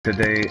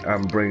Today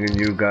I'm bringing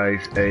you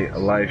guys a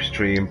live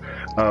stream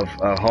of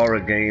a horror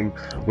game,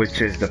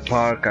 which is The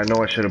Park. I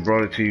know I should have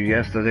brought it to you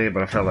yesterday,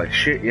 but I felt like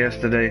shit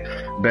yesterday.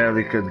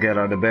 Barely could get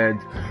out of bed.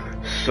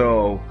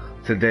 So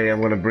today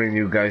I'm going to bring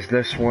you guys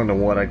this one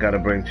and what I got to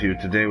bring to you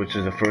today, which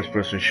is a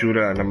first-person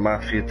shooter and a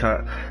mafia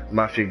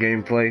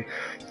gameplay.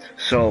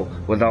 So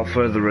without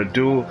further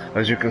ado,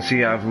 as you can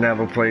see, I've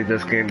never played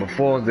this game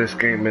before. This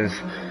game is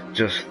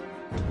just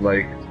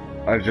like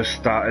I've just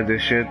started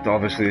this shit,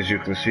 obviously, as you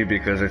can see,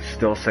 because it's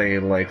still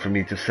saying, like, for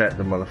me to set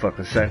the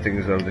motherfucking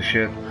settings of the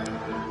shit.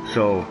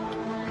 So,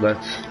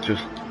 let's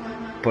just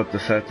put the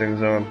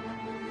settings on.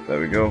 There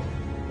we go.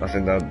 I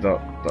think that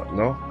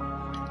no?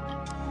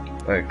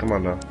 Hey, come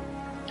on now.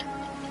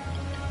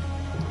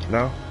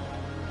 No?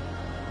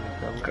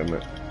 Come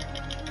on.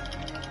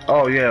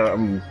 Oh, yeah,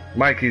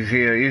 Mikey's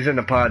here. He's in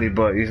the party,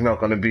 but he's not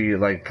gonna be,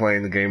 like,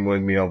 playing the game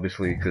with me,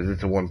 obviously, because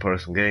it's a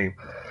one-person game.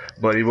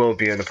 But he will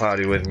be in the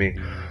party with me,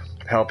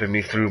 helping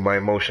me through my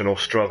emotional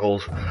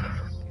struggles.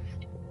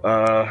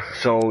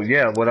 So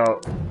yeah,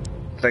 without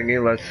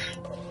thinking,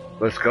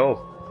 let's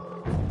go.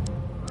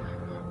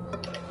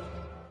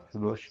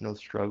 Emotional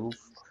struggles.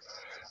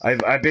 I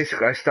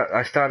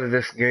started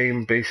this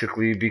game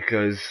basically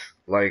because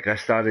like I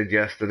started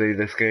yesterday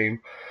this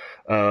game,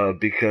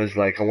 because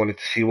like I wanted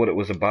to see what it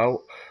was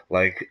about,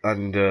 like,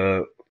 and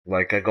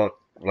like I got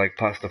like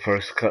past the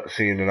first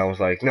cutscene and I was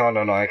like, no,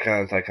 I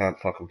can't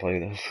fucking play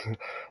this.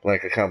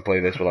 Like I can't play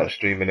this without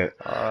streaming it.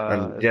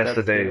 And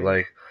yesterday,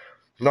 like,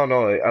 no,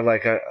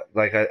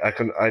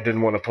 I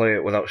didn't want to play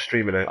it without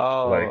streaming it.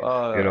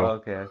 Like, you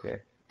know, Okay.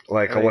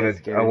 like I got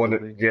scared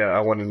easily.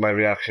 I wanted my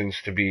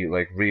reactions to be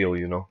like real,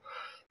 you know.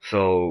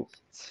 So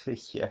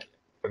Yeah.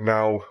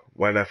 now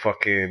when I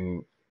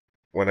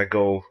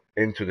go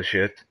into the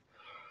shit,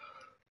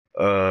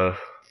 uh,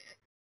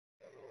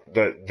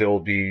 that they'll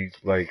be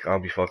like, I'll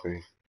be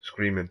fucking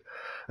screaming.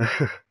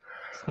 I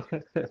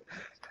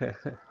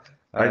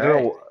don't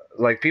know,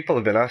 like people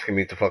have been asking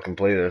me to fucking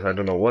play this. I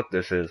don't know what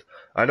this is.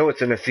 I know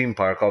it's in a theme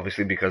park,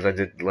 obviously, because I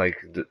did like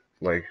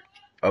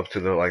up to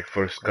the like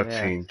first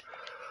cutscene,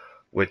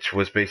 which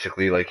was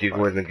basically like you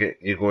go in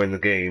the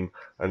game,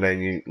 and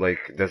then you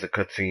like there's a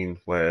cutscene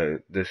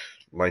where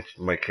my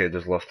kid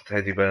has lost a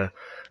teddy bear,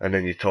 and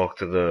then you talk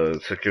to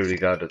the security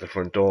guard at the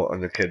front door,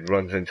 and the kid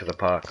runs into the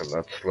park, and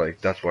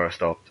that's where I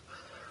stopped.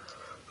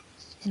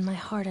 In my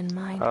heart and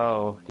mind,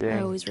 I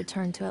always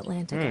return to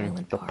Atlantic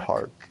Island The Park.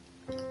 park.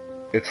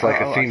 It's like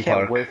a theme I can't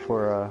park. wait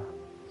for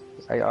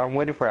I'm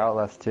waiting for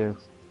Outlast 2.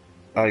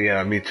 Oh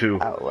yeah, me too.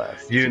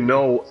 Outlast. You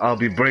know I'll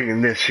be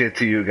bringing this shit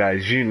to you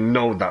guys. You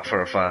know that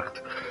for a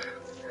fact.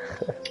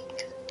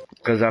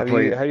 Because Have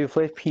you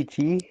played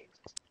PT?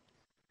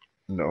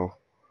 No,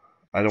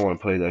 I don't want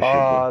to play that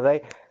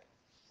shit,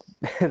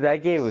 bro.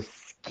 That game was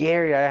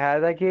scary. I had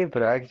that game,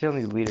 but I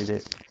accidentally deleted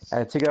it.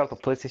 I took it off the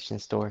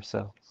PlayStation Store,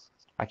 so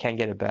I can't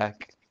get it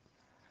back.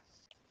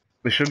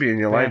 It should be in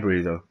your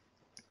library though.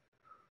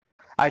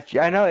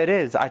 I know it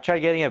is. I tried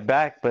getting it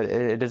back, but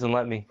it doesn't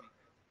let me.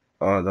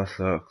 Oh, that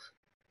sucks.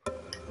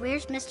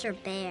 Where's Mr.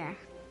 Bear?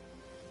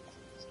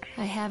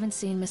 I haven't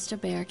seen Mr.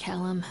 Bear,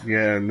 Callum.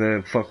 Yeah, and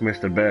then fuck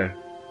Mr. Bear.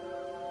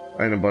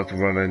 I ain't about to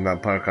run in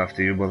that park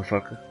after you,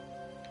 motherfucker.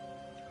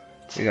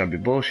 You gotta be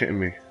bullshitting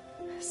me.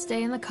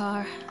 Stay in the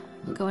car.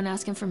 Go and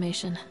ask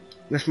information.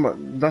 That's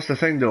the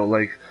thing though,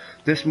 like,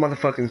 this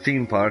motherfucking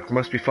theme park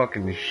must be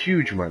fucking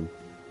huge, man.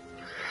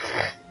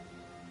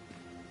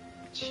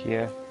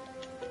 Yeah.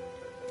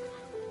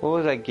 What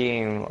was that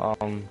game?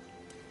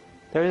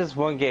 There was this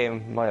one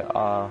game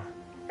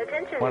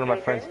one of my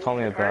friends told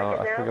me about.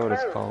 I forget what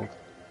it's called.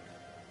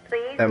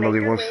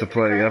 Emily wants to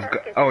play.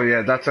 Oh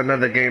yeah, that's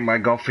another game I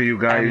got for you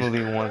guys.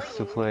 Emily wants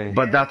to play.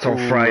 But that's on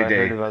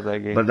Friday. I heard about that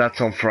game. But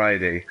that's on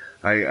Friday.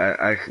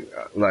 I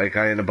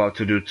ain't about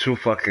to do 2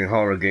 fucking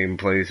horror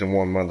gameplays in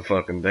one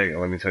motherfucking day.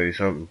 Let me tell you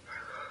something.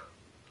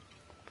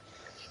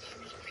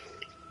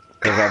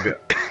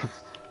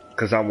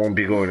 Cause I won't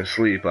be going to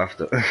sleep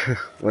after.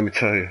 Let me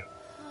tell you.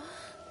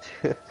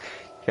 You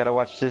gotta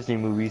watch Disney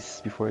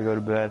movies before you go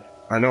to bed.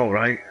 I know,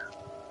 right?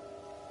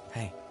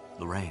 Hey,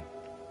 Lorraine.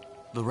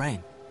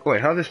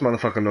 Wait, how this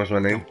motherfucker knows my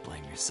name? Don't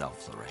blame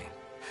yourself, Lorraine.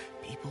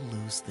 People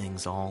lose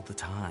things all the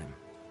time.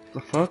 The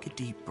fuck? Take a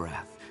deep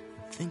breath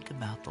and think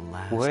about the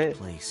last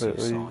place you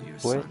saw your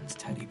son's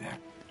teddy bear.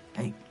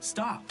 Hey,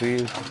 stop!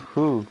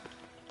 Who?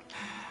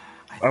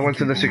 I went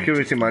to the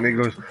security man, he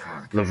goes,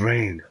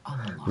 Lorraine.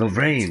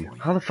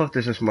 How the fuck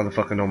does this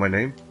motherfucker know my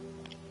name?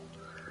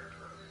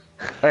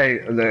 Hey,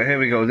 here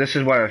we go. This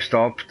is why I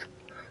stopped.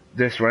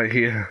 This right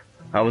here.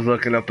 I was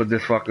looking up at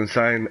this fucking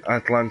sign,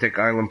 Atlantic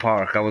Island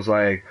Park. I was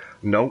like,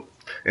 nope.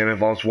 It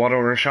involves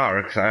water and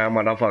sharks. I'm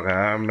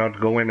not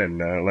going in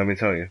there, let me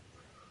tell you.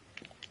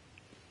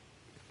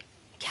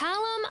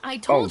 Callum, I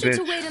told you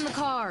to wait in the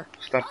car.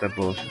 Stop that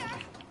bullshit.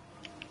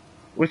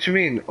 What you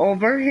mean?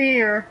 Over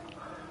here.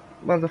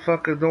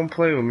 Motherfucker, don't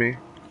play with me.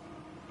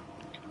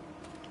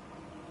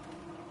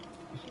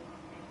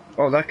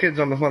 Oh, that kid's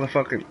on the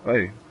motherfucking...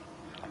 Hey.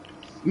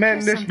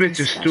 Man, this bitch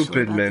is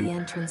stupid,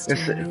 man.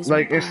 It's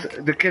like, it's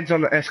the kid's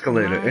on the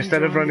escalator.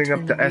 Instead of running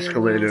up the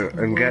escalator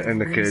and getting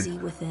the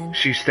kid,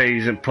 she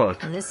stays and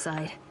put.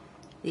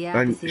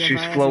 And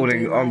she's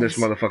floating on this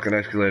motherfucking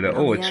escalator.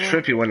 Oh, it's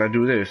trippy when I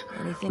do this.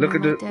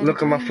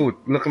 Look at my foot.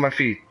 Look at my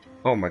feet.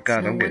 Oh my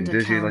god, I'm getting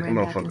dizzy like a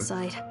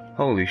motherfucker.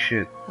 Holy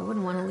shit. I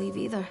wouldn't want to leave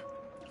either.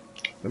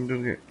 I'm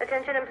doing it.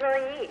 Attention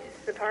employees,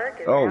 the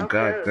park is Oh now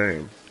god closed.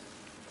 damn.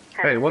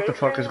 Have Hey, a what the safe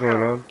fuck is journey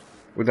going home. on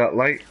with that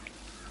light?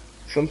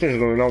 Something's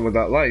going on with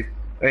that light.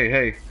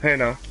 Hey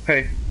now.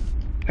 Hey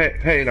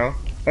now.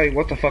 Hey,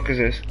 what the fuck is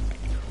this?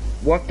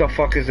 What the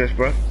fuck is this,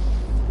 bruh?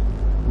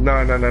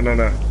 No.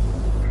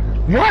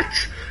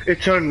 What?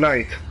 It turned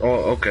night.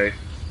 Oh, okay.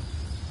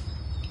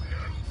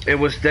 It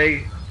was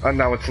day, and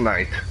now it's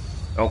night.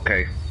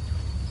 Okay.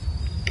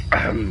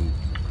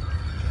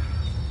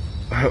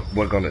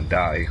 We're gonna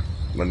die,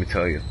 let me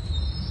tell you.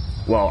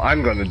 Well,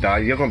 I'm gonna die.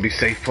 You're gonna be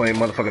safe playing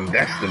motherfucking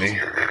Destiny.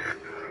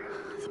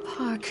 The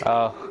park.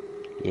 Oh,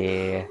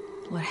 yeah.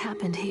 What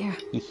happened here?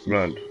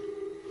 Run.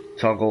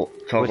 Toggle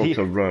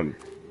to run.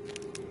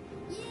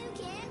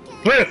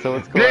 So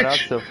what's going on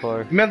Bitch! so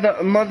far?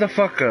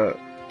 Motherfucker.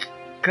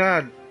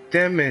 God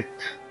damn it.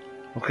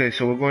 Okay,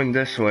 so we're going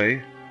this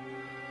way.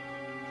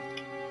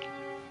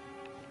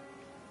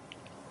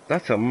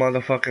 That's a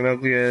motherfucking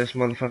ugly ass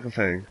motherfucking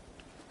thing.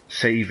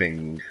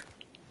 Saving.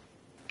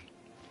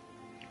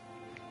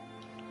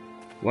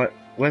 What?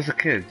 Where's the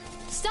kid?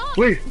 Stop!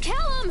 Wait!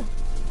 Callum!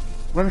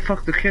 Where the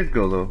fuck did the kid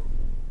go though?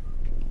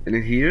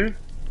 In here?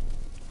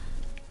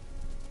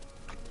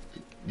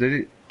 Did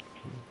he?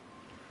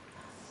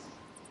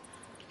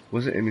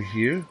 Was it in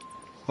here?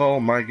 Oh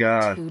my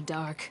god. Too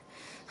dark.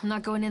 I'm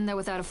not going in there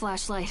without a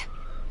flashlight.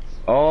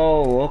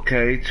 Oh,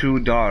 okay, too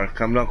dark.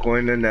 I'm not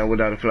going in there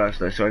without a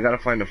flashlight, so I gotta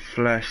find a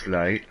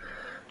flashlight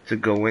to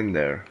go in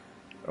there.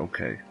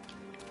 Okay.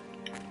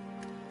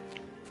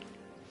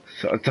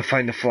 So to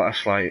find a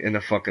flashlight in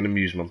a fucking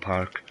amusement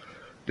park.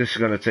 This is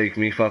gonna take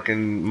me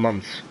fucking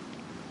months.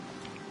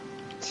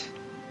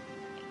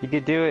 You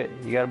could do it.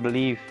 You gotta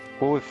believe.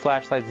 What would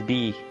flashlights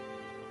be?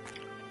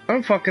 I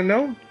don't fucking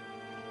know.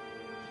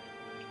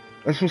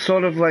 And some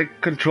sort of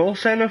like control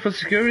center for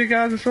security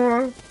guards or so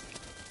on?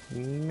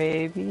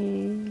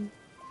 Maybe.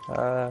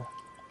 Oh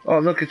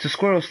look, it's a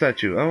squirrel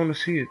statue. I wanna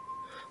see it.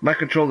 My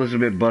controller's a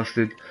bit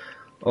busted.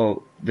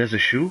 Oh, there's a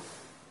shoe?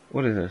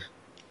 What is this?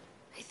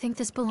 I think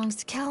this belongs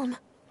to Callum.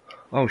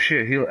 Oh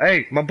shit,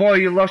 hey, my boy,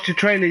 you lost your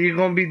trainer. You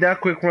gonna be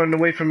that quick running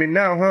away from me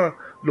now, huh?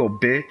 Little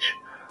bitch.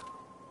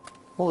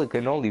 Holy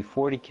cannoli,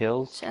 40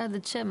 kills. Chad the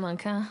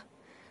Chipmunk, huh?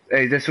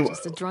 Hey, this is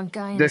Just a drunk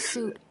guy in a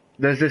suit.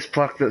 There's this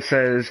plaque that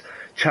says,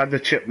 Chad the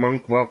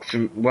Chipmunk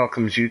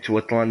welcomes you to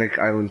Atlantic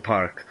Island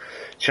Park.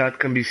 Chad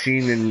can be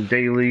seen in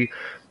daily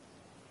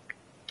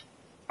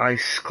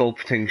ice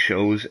sculpting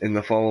shows in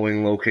the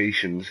following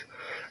locations.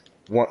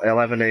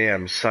 11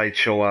 a.m.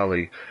 Sideshow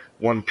Alley.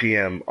 1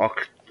 p.m.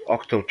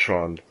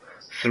 Octotron.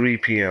 3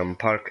 p.m.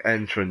 Park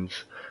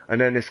Entrance. And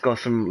then it's got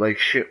some like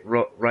shit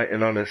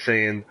writing on it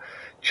saying,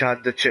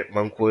 Chad the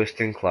Chipmunk worst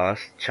in class.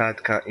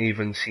 Chad can't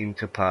even seem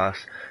to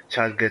pass.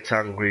 Chad gets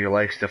angry,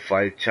 likes to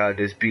fight. Chad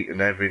is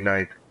beaten every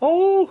night.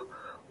 Oh,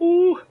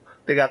 ooh,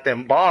 they got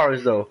them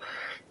bars though.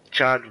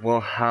 Chad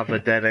will have a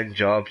dead-end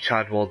job.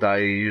 Chad will die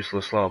a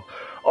useless slob.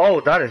 Oh,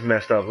 that is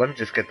messed up. Let me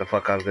just get the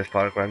fuck out of this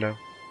park right now.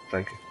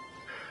 Thank you.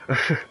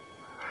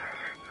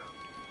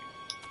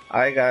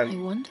 I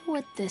wonder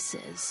what this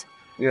is.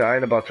 Yeah, I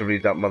ain't about to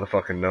read that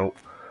motherfucking note.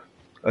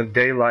 A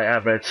daylight,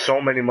 I've read so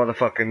many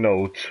motherfucking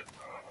notes.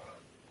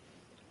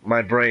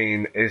 My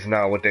brain is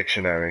now a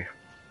dictionary.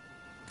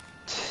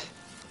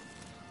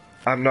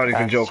 I'm not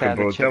even joking,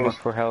 bro.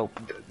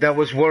 That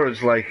was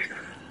words like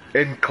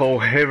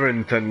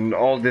incoherent and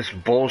all this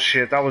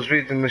bullshit. I was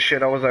reading the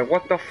shit. I was like,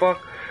 what the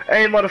fuck?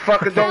 Hey,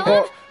 motherfucker, don't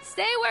go.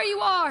 Stay where you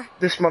are.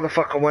 This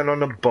motherfucker went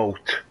on a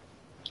boat.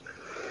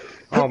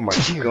 Oh my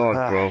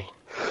god, bro.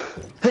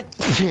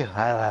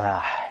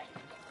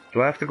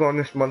 Do I have to go on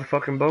this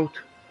motherfucking boat?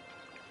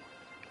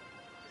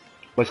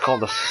 Well, it's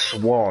called a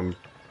swan.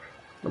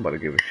 Nobody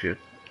give a shit.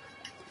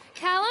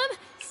 Callum,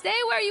 stay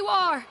where you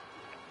are.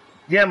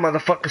 Yeah,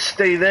 motherfucker,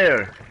 stay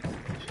there.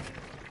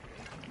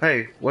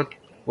 Hey,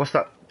 what's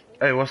that?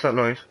 Hey, what's that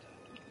noise?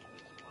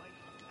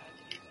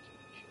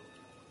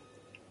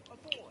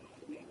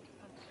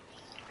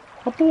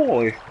 A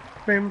boy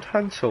named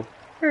Hansel.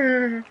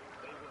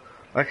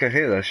 I can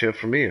hear that shit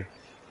from here.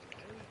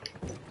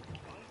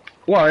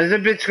 What, is the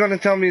bitch gonna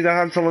tell me the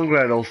Hansel and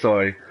Gretel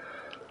story?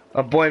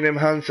 A boy named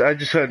Hansel. I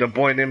just heard a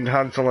boy named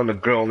Hansel and a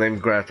girl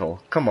named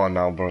Gretel. Come on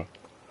now, bro.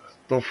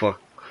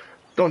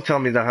 Don't tell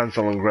me the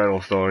Hansel and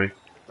Gretel story.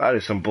 That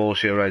is some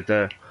bullshit right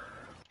there.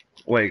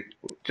 Wait,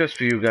 just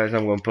for you guys,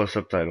 I'm gonna put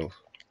subtitles.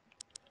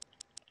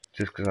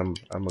 Just cause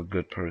I'm a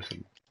good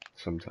person.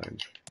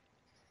 Sometimes.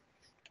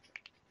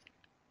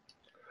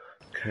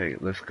 Okay,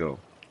 let's go.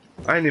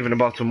 I ain't even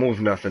about to move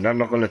nothing. I'm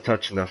not gonna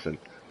touch nothing.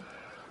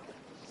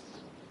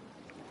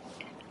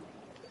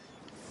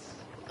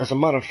 As a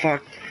matter of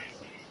fact,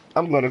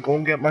 I'm gonna go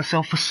and get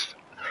myself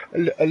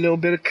a little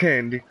bit of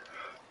candy.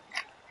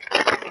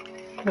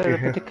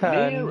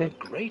 Near a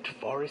great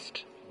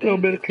forest, there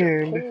lived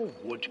a poor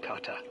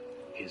woodcutter,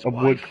 his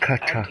wife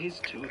and his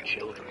 2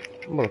 children.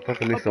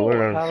 Motherfucker needs to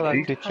learn how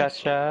to speak.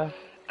 Hansel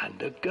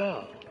and a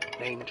girl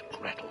named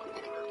Gretel.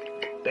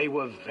 They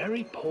were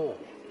very poor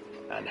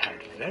and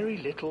had very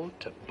little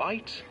to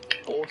bite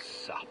or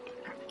sup.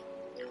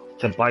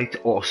 To bite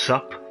or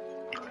sup?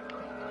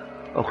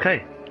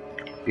 Okay.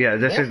 Yeah,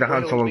 this is the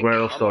Hansel and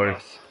Gretel story.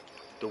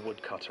 The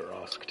woodcutter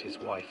asked his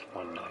wife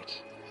one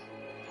night.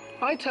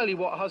 I tell you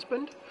what,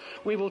 husband,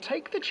 we will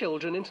take the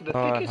children into the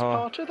thickest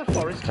part of the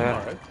forest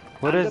tomorrow.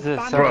 What is this?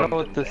 I don't know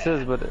what this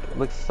is, but it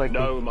looks like...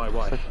 No, my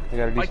wife,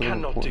 I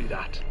cannot do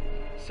that,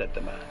 said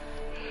the man.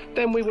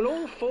 Then we will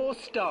all 4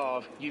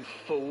 starve, you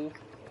fool.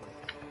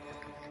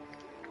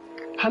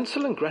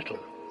 Hansel and Gretel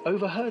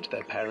overheard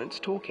their parents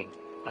talking,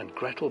 and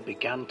Gretel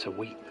began to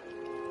weep.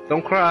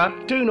 Don't cry.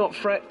 Do not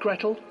fret,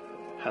 Gretel,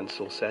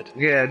 Hansel said.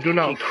 Yeah, do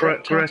not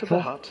fret, Gretel. Out of the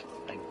hut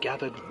and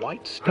gathered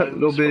white stones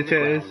from the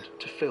ground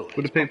to fill his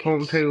with the big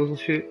ponytails and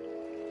shit.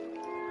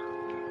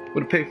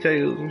 With the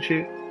pigtails and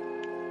shit.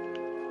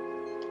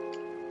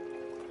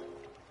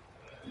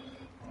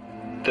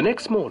 The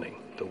next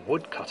morning, the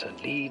woodcutter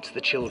leads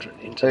the children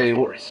into the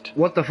forest.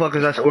 What the fuck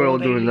is that squirrel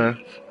doing there?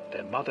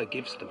 Their mother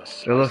gives them a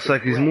slice It looks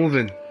like he's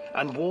moving.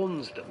 And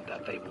warns them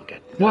that they will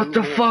get what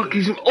the fuck?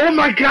 He's... Oh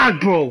my god,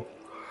 bro!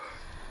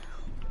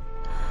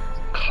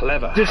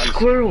 Clever this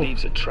squirrel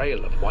leaves a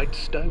trail of white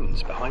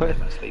stones behind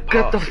them as they pass.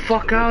 Get the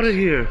fuck out of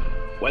here!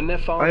 When their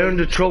father I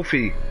earned a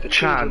trophy. The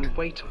Chad.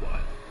 Wait a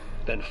while,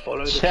 then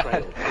follow the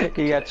trail back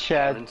he got to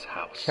Chad. Parents'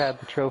 house. Chad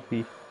the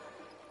trophy.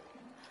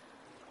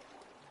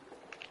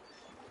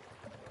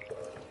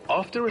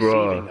 After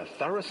receiving a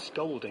thorough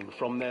scolding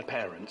from their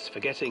parents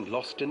for getting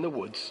lost in the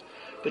woods,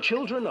 the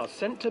children are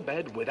sent to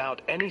bed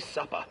without any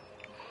supper.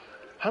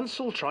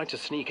 Hansel tried to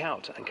sneak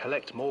out and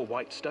collect more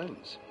white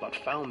stones, but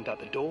found that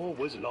the door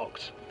was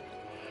locked.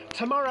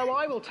 Tomorrow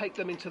I will take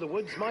them into the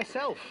woods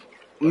myself.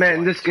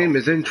 Man, this game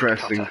is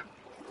interesting.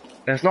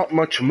 There's not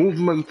much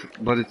movement,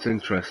 but it's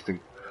interesting.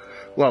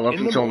 Well, up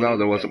until now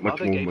there wasn't much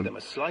movement. Gave them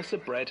a slice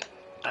of bread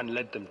and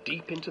led them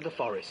deep into the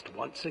forest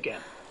once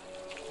again.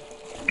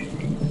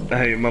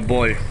 Hey, my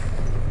boy.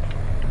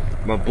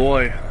 My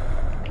boy.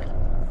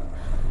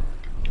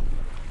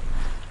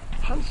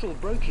 Hansel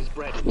broke his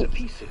bread into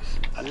pieces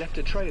and left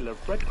a trail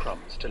of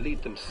breadcrumbs to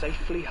lead them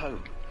safely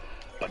home.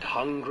 But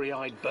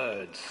hungry-eyed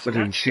birds I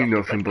didn't see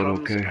nothing, but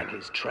okay. And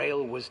his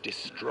trail was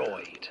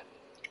destroyed.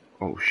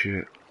 Oh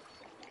shit.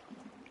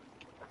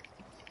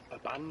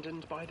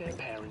 Abandoned by their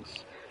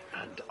parents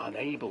and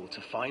unable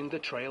to find the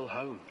trail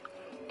home,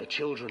 the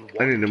children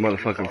I need a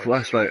motherfucking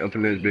flashlight up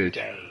in this bitch.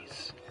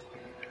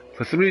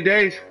 For 3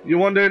 days? You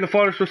wander in the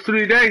forest for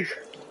 3 days?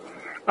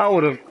 I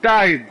would have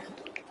died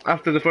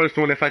after the first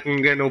one if I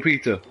can get no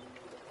pizza.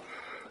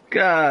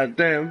 God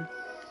damn.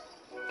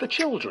 The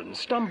children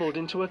stumbled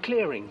into a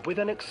clearing with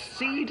an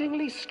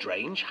exceedingly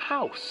strange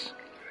house.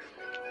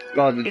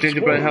 Oh, the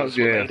gingerbread house,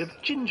 were yeah. made of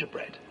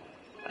gingerbread,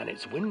 and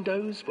its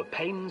windows were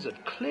panes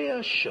of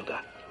clear sugar.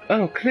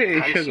 Oh,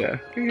 clear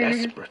sugar.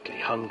 Desperately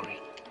hungry,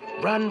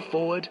 ran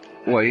forward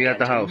what, he at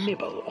the house?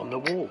 Nibble on the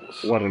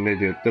walls. What an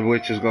idiot. The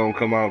witch is gonna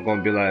come out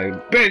gonna be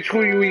like, bitch,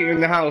 who you eating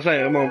in the house? Hey,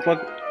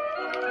 motherfucker.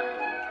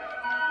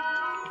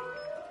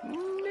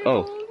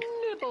 Oh.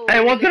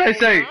 Hey, what did I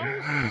say?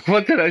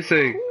 What did I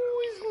say?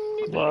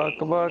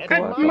 Come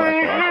on,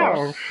 my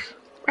house.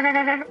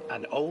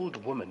 An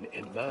old woman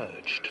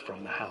emerged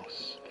from the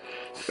house.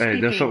 Hey,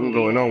 there's something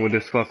going on with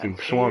this fucking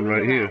swan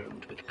right here.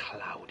 With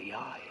cloudy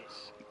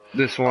eyes.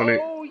 This one,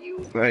 oh,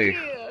 you hey.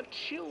 Dear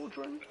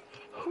children,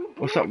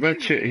 what's that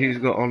red shit he's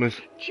got on his...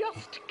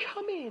 Just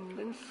come in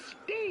and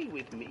stay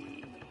with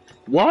me.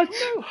 What?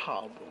 No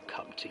harm will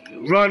come to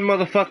you. Run,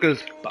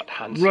 motherfuckers. But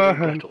Hansel and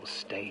Gretel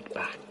stayed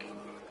back,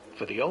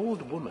 for the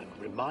old woman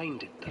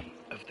reminded them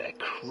of their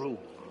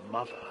cruel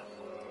mother.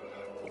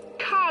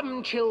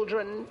 Come,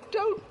 children,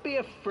 don't be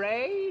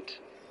afraid.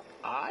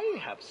 I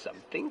have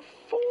something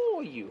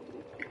for you.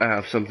 I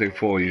have something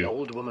for you. The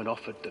old woman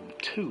offered them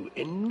 2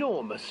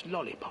 enormous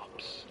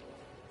lollipops.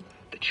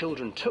 The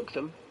children took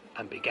them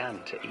and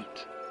began to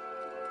eat.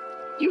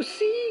 You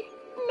see,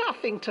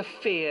 nothing to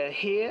fear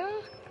here.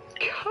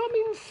 Come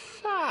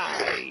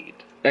inside.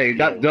 Hey,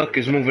 that duck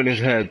is moving his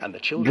head. And the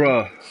children,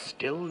 bruh,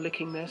 still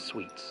licking their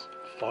sweets,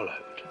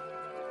 followed.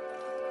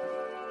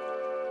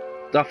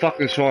 That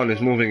fucking swan is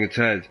moving its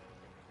head.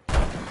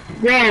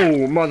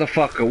 Whoa,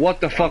 motherfucker,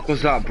 what the fuck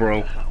was that,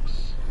 bro?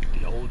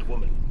 The old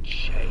woman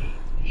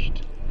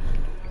changed.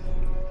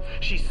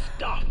 She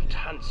stuffed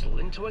Hansel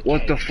into a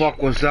What cage the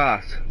fuck was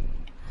that?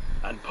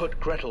 and put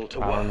Gretel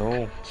to I don't work,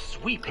 know.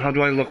 sweeping, How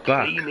do I look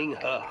back? cleaning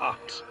her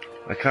hut.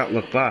 I can't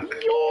look back.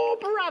 Your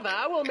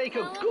brother will make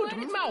a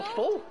good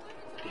mouthful,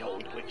 the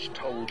old witch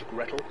told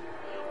Gretel.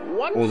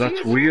 Once Oh, that's he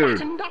is weird.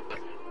 fattened up,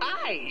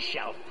 I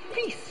shall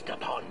feast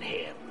upon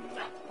him.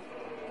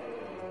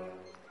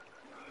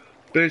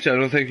 Bitch, I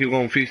don't think you're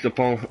gonna feast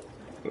upon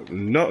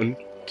nothing.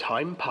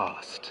 Time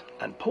passed,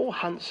 and poor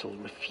Hansel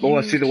refused. Oh,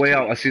 I see the way to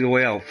out, I see the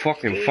way out.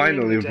 Fucking fearing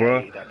finally, the day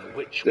bro. that the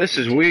witch This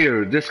would is eat.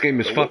 weird. This game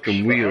is The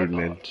fucking witch, for her weird,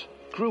 man. part,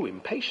 grew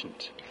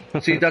impatient.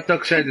 See, that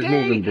duck's head is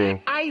moving,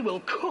 bro. I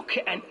will cook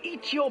and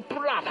eat your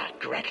brother,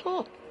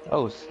 Gretel.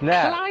 Oh,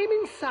 snap. Climb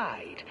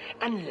inside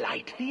and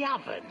light the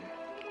oven.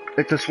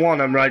 It's a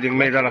swan I'm riding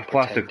made out of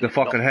plastic. The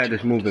fucking head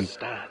is moving.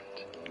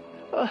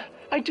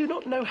 I do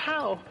not know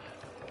how.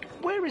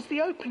 Where is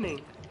the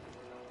opening?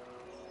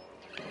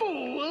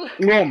 Fool!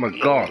 Oh my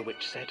god. The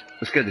witch said.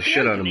 That scared the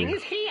shit out of me. The opening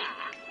is here.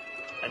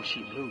 And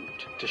she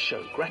moved to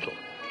show Gretel.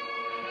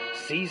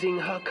 Seizing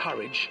her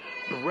courage,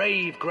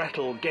 brave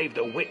Gretel gave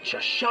the witch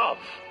a shove.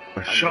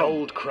 And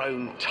Gold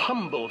Crone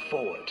tumbled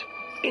forward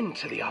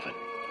into the oven.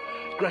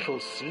 Gretel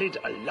slid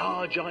a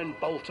large iron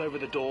bolt over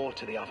the door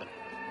to the oven.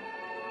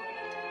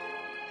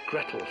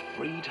 Gretel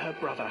freed her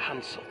brother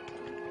Hansel,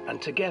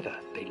 and together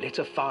they lit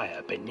a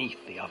fire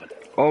beneath the oven.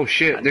 Oh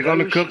shit, and they're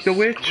gonna cook the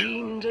witch?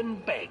 Screamed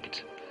and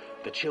begged.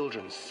 The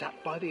children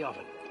sat by the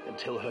oven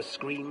until her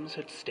screams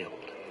had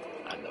stilled,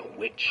 and the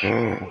witch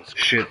was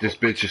shit, cooked. this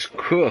bitch is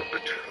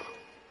cooked.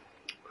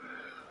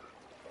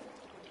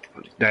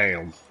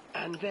 Damn.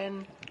 And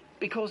then,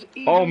 because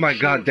oh my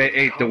god, they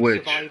ate the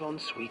witch. On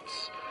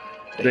sweets,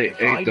 they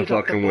ate the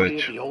fucking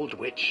witch. The old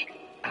witch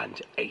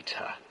and ate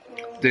her.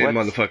 The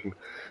motherfucking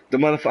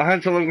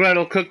Hansel and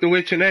Gretel cooked the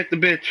witch and ate the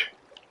bitch.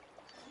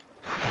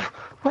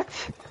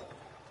 What?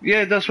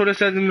 Yeah, that's what it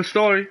said in the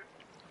story.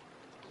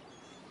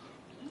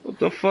 What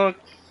the fuck?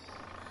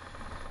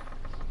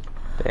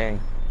 Dang.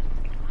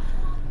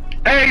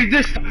 Hey,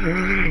 this.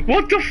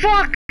 What the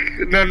fuck?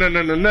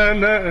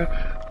 No.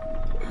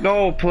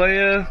 No,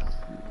 player.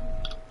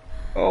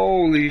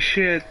 Holy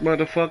shit,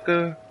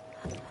 motherfucker.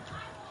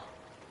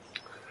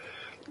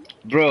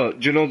 Bro,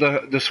 do you know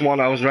the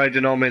swan I was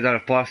riding on made out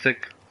of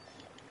plastic?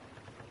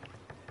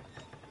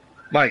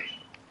 Mikey.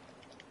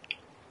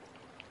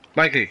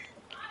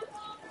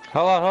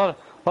 Hold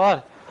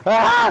on.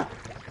 Ah!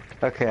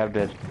 Okay, I'm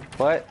dead.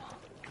 What?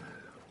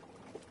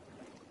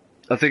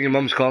 I think your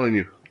mom's calling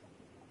you.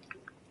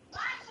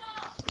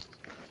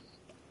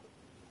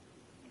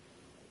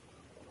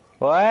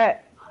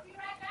 What?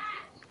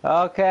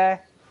 Okay.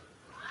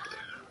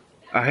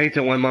 I hate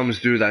it when moms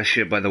do that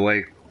shit, by the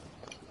way.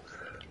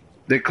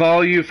 They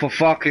call you for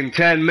fucking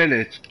 10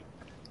 minutes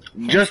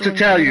just to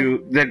tell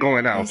you they're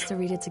going out. I used to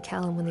read it to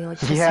Callum when the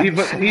electricity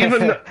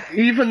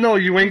even though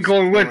you ain't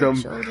going with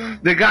them,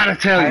 they gotta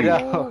tell you. The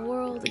whole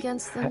world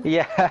against them.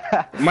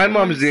 Yeah. My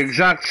mom's the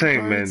exact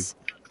same, man.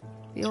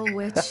 The old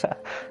witch.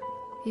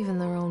 Even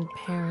their own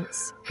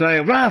parents.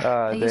 Saying, Ruff!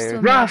 I used to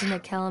imagine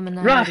that Callum and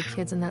I were the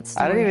kids in that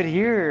story. I don't even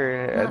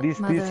hear these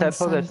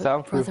headphones are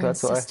soundproof,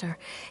 that's why.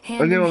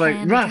 And they were like,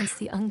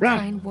 Ruff!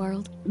 Unkind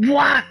world.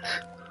 What?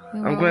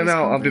 I'm going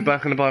out, I'll be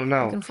back in about an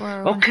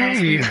hour.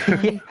 Okay!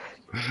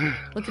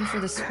 Looking for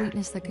the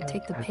sweetness that could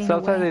take the pain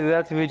Sometimes away. they do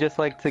that to me just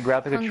like to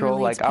grab the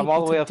control, like I'm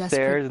all the way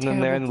upstairs and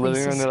then they're in the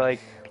living room, they're like,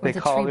 they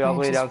call me all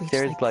the way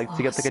downstairs like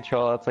to get the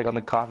control that's like on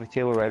the coffee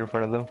table right in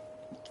front of them.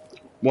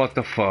 What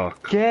the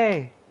fuck?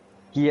 Okay!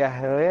 Yeah,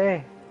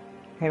 hey!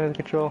 Hand me the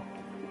control.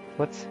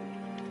 What's...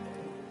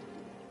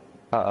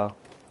 Uh-oh.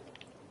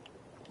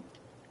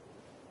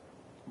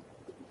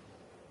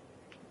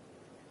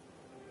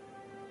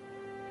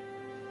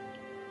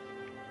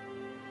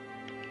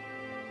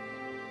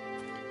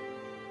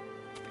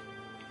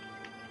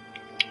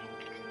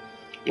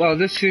 Well,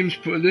 this seems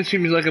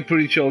like a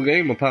pretty chill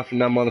game, apart from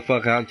that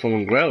motherfucker Hansel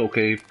and Gretel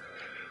cave.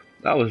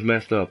 That was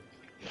messed up.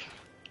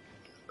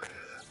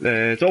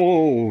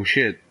 Oh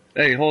shit!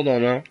 Hey, hold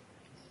on now.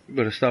 You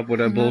better stop with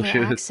that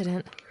bullshit.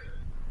 Accident.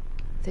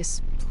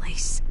 This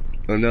place.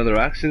 Another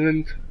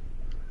accident?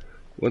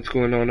 What's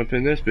going on up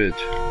in this bitch?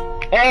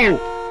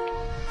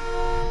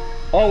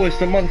 Oh! Oh, it's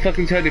the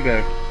motherfucking teddy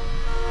bear.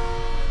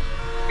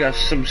 Got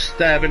some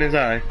stab in his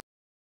eye.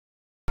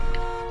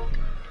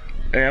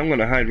 Hey, I'm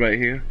gonna hide right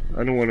here.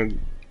 I don't wanna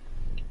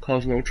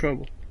cause no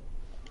trouble.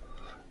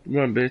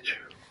 Run, bitch.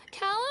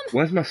 Callum?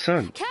 Where's my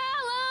son? Callum!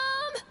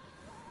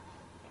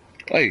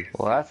 Hey.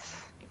 Well,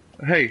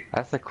 Hey.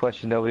 That's a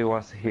question nobody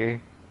wants to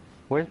hear.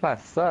 Where's my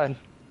son?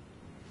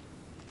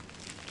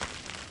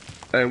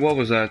 Hey, what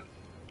was that?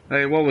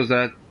 Hey, what was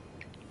that?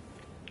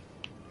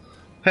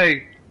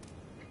 Hey.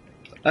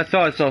 I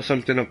thought I saw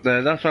something up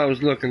there. That's why I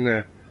was looking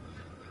there.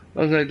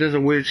 I was like, there's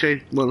a weird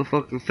shaped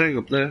motherfucking thing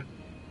up there.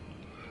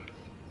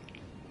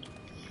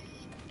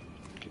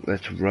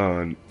 Let's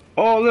run.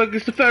 Oh, look,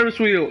 it's the Ferris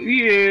wheel.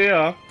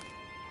 Yeah.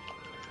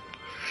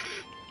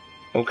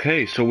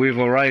 Okay, so we've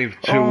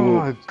arrived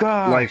to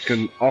like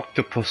an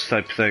octopus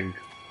type thing.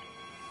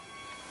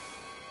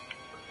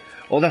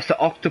 Oh, that's the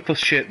octopus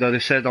shit that they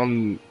said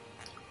on...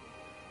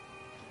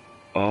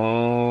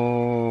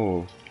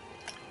 Oh.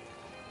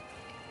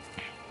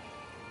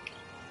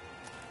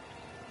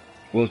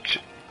 Well,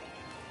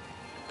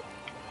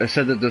 I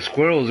said that the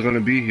squirrel is gonna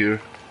be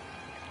here.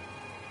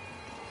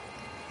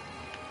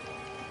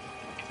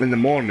 In the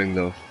morning,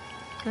 though.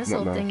 This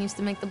old thing used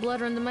to make the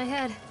blood run to my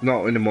head.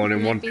 No, in the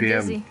morning, 1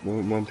 p.m.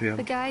 1 p.m.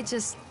 The guy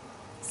just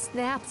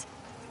snapped.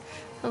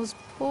 Those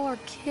poor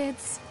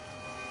kids.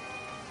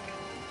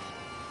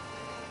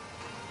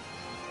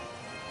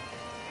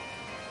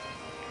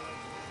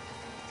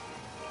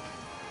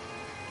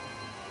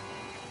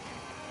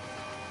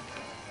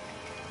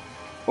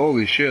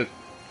 Holy shit.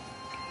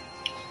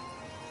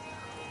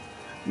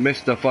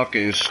 Mr.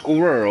 fucking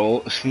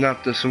Squirrel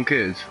snapped at some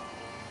kids.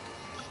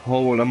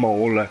 Holy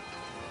moly.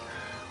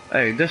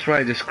 Hey, this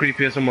ride is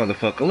creepy as a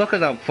motherfucker. Look at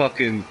that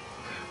fucking...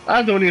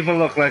 I don't even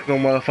look like no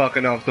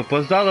motherfucking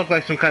octopus. I look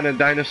like some kind of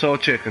dinosaur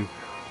chicken.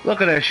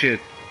 Look at that shit.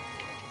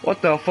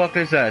 What the fuck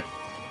is that?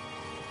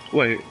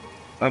 Wait,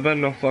 I better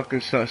not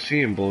fucking start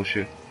seeing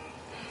bullshit.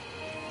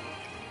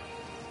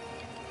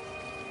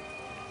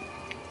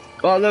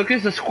 Oh look,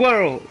 it's a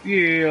squirrel!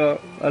 Yeah,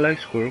 I like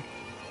squirrel.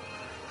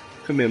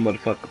 Come here,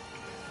 motherfucker.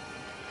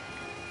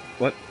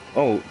 What?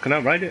 Oh, can I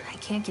ride it? I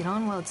can't get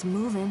on while it's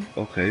moving.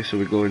 Okay, so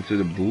we go into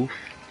the booth.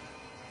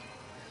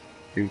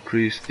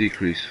 Increase,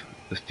 decrease.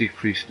 Let's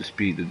decrease the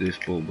speed of this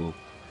Bobo.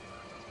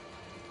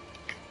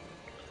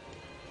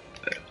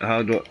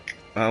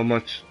 How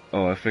much?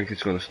 Oh, I think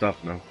it's gonna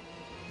stop now.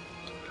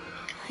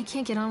 I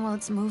can't get on while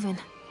it's moving.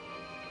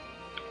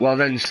 Well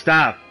then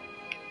stop.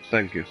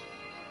 Thank you.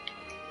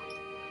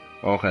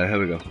 Okay, here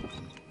we go.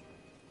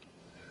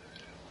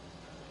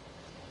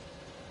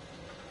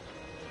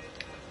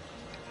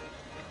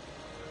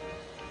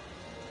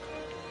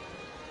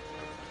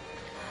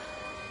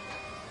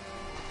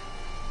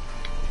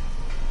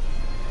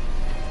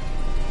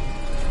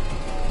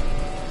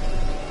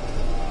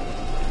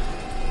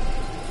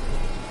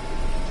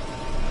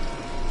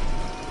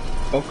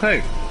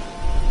 Okay.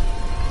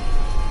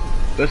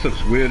 This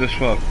looks weird as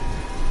fuck.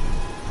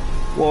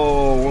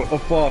 Whoa, what the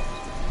fuck?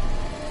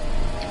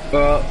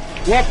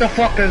 What the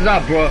fuck is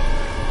that, bro?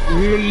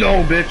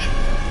 No, bitch.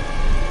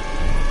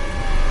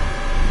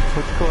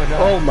 What's going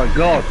on? Oh my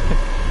god.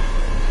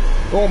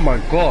 Oh my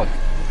god.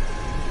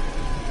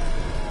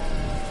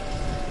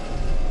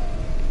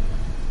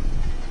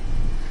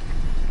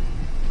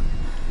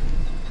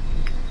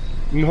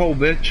 No,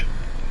 bitch.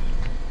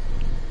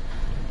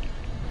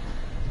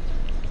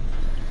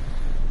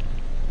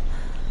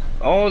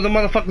 Oh, the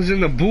motherfucker's in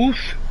the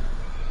booth?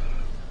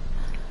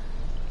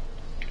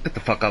 Get the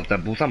fuck out of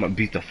that booth. I'm gonna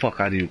beat the fuck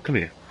out of you. Come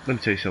here. Let me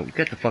tell you something.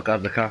 Get the fuck out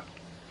of the car.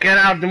 Get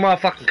out of the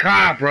motherfucking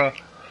car, bro.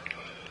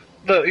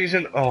 Look, he's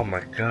in. Oh my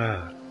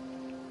god.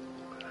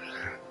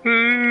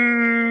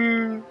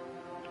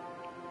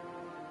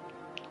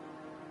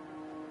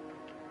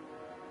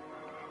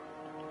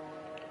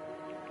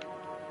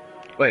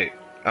 Wait,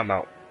 I'm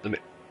out. Let me.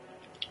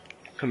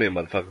 Come here,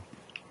 motherfucker.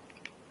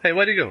 Hey,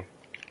 where'd he go?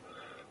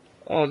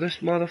 Oh, this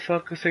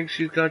motherfucker thinks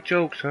she's got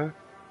jokes, huh?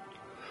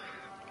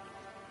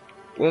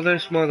 Well,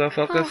 this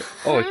motherfucker.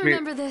 Oh, it's me.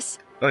 Remember this.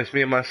 Oh, it's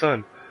me and my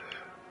son.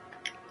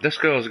 This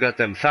girl's got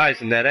them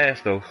thighs and that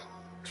ass, though.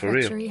 For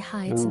real. Treachery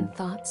hides in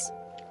thoughts.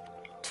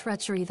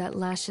 Treachery that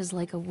lashes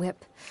like a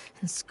whip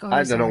and scars.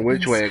 I don't know our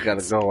which way I gotta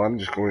insides. go. I'm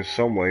just going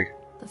some way.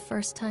 The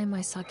first time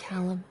I saw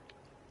Callum,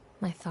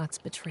 my thoughts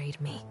betrayed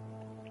me.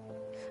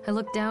 I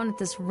looked down at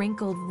this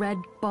wrinkled, red,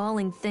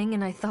 bawling thing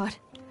and I thought,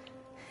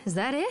 is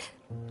that it?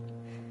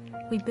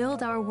 We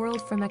build our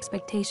world from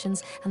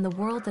expectations, and the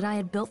world that I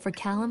had built for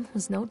Callum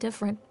was no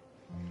different.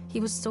 He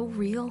was so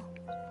real,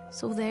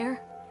 so there,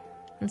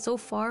 and so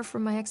far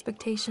from my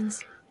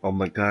expectations. Oh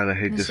my god, I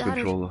hate this Shattered.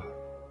 controller.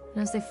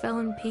 And as they fell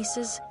in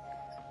pieces,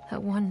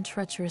 that one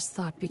treacherous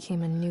thought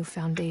became a new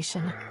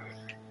foundation.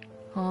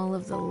 All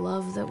of the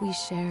love that we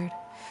shared,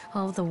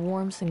 all of the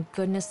warmth and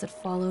goodness that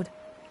followed,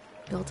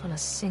 built on a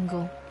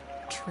single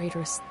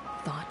traitorous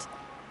thought.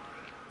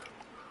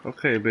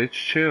 Okay, bitch,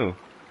 chill.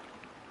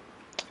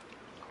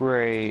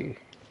 Great.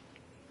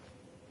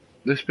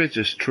 This bitch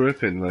is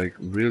tripping, like,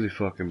 really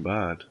fucking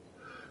bad.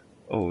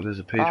 Oh, there's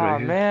a page right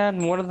here. Oh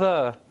man, one of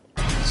the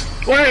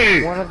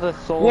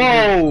souls.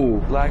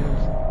 Whoa! Black.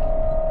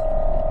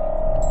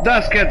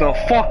 That scared the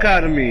fuck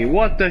out of me.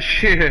 What the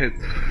shit?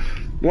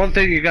 One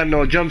thing you gotta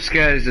know, jump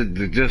scares are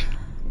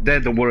they're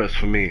the worst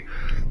for me.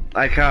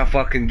 I can't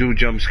fucking do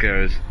jump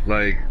scares.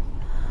 Like,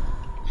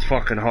 it's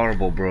fucking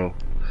horrible, bro.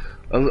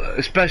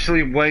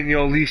 Especially when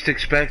you're least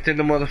expecting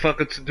the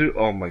motherfucker to do.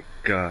 Oh my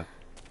god.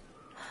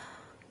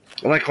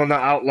 Like on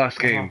that Outlast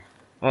game.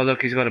 Oh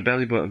look, he's got a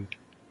belly button.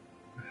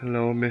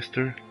 Hello,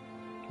 Mr.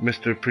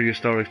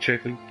 Prehistoric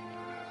Chicken.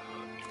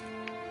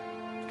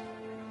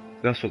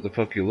 That's what the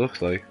fuck he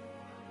looks like.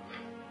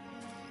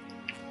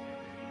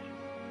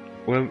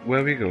 Where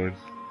are we going?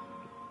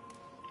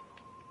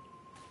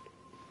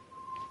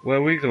 Where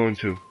are we going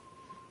to?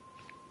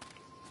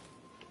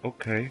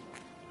 Okay.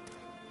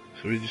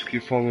 So we just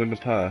keep following the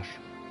path.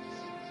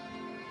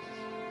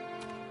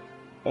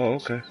 Oh,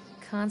 okay.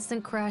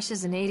 Constant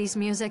crashes and 80s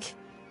music.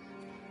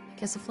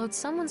 Guess it floats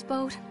someone's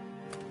boat.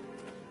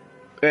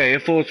 Hey,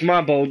 it floats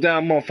my boat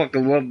down,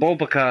 motherfucker. Love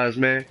bumper cars,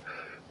 man.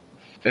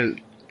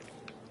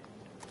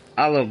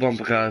 I love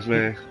bumper cars,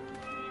 man.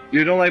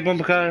 You don't like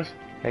bumper cars?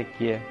 Heck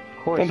yeah.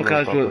 Of course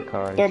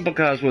Bumper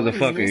cars were the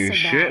fucking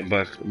shit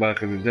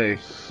back in the day.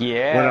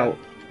 Yeah.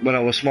 When I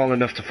was small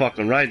enough to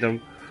fucking ride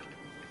them.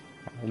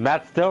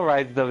 Matt still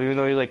rides them even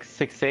though he's like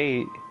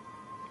 6'8".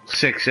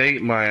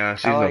 6'8", my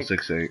ass. He's not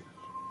 6'8".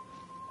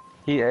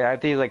 I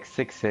think he's like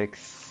 6'6",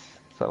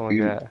 something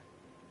like that.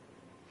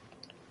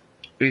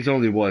 He's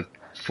only what,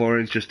 4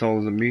 inches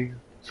taller than me?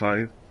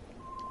 5.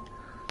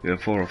 Yeah,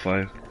 4 or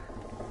 5.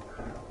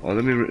 Oh,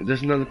 let me.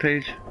 There's another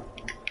page.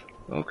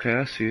 Okay,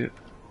 I see it.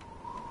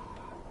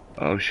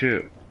 Oh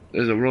shit!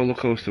 There's a roller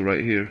coaster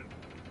right here.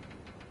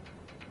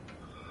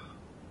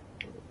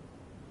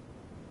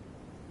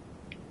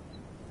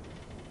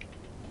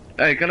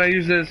 Hey, can I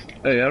use this?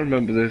 Hey, I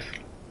remember this.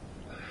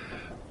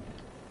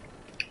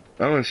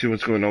 I want to see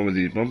what's going on with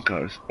these bump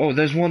cars. Oh,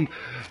 there's one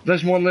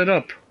lit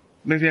up.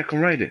 Maybe I can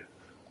ride it.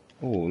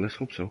 Oh, let's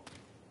hope so.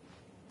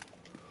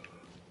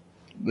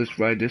 Let's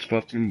ride this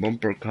fucking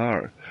bumper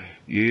car.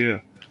 Yeah,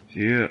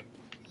 yeah.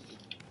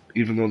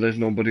 Even though there's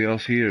nobody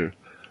else here.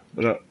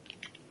 But,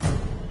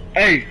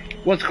 hey,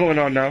 what's going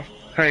on now?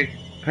 Hey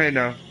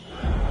now.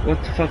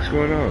 What the fuck's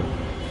going on?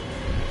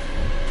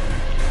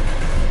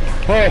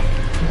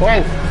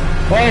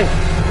 Oh,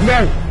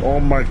 no! Oh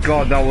my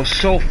god, that was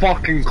so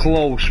fucking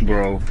close,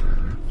 bro.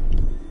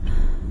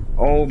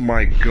 Oh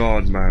my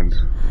god, man.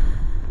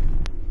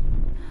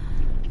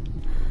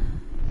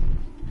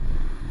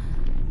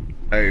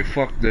 Hey,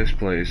 fuck this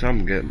place.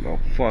 I'm getting the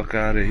fuck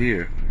out of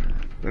here.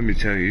 Let me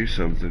tell you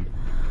something.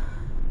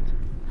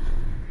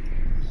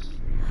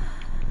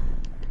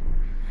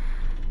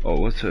 Oh,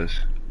 what's this?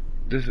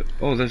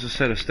 Oh, there's a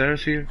set of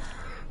stairs here?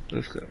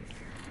 Let's go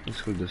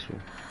this way.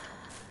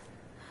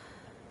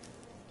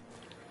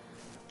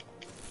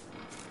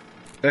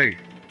 Hey!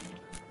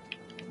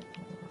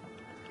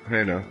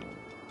 Hey now.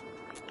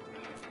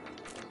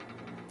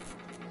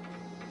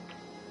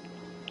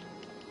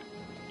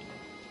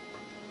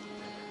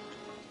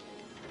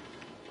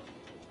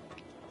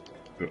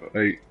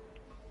 Hey.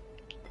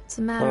 It's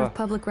a matter of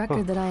public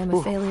record that I am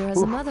a failure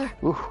as a mother.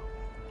 Oh,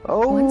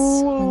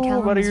 Once, when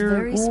Callum was buddy,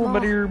 very small,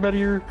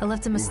 buddy. I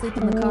left him asleep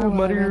in the car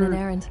while I ran an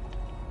errand.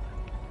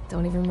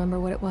 Don't even remember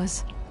what it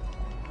was.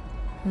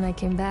 When I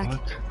came back,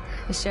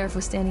 the sheriff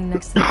was standing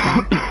next to the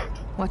car,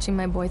 watching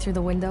my boy through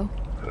the window.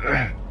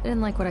 I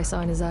didn't like what I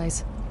saw in his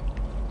eyes.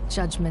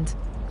 Judgment.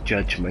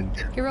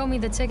 Judgment. He wrote me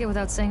the ticket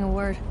without saying a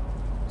word.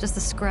 Just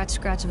the scratch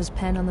of his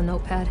pen on the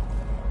notepad.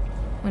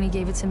 When he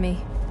gave it to me,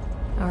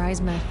 our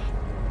eyes met.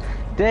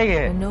 Dang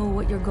it! I know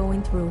what you're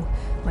going through.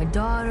 My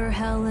daughter,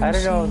 Helen, I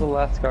don't know the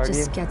last Guardian.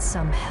 Just get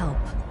some help.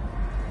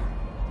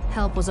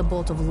 Help was a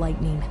bolt of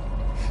lightning.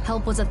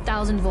 Help was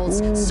 1,000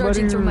 volts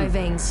surging through my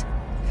veins.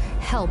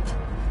 Help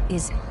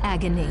is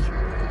agony.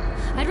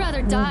 I'd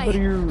rather die.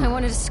 I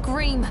wanted to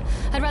scream.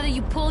 I'd rather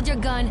you pulled your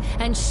gun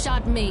and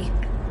shot me.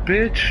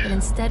 Bitch. But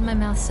instead my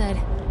mouth said,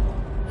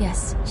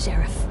 yes,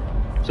 Sheriff.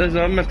 Says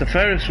I'm at the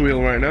Ferris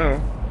wheel right now.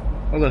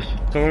 Oh,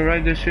 can we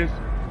ride this shit?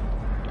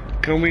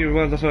 Can we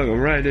motherfucker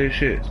ride this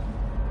shit?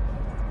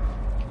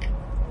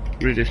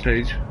 Read this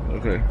page.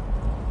 Okay.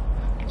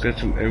 Get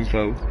some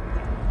info.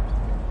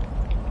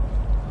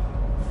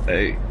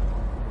 Hey.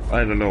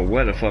 I don't know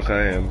where the fuck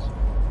I am.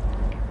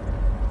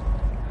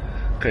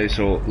 Okay,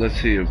 so let's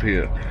see up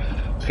here.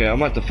 Okay,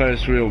 I'm at the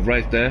Ferris wheel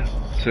right there.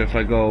 So if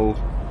I go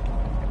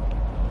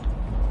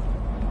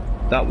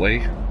that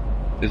way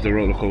is the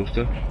roller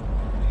coaster.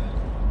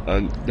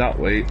 And that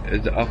way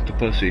is the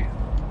Octopussy.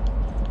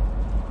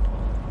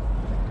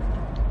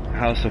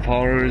 House of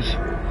Horrors,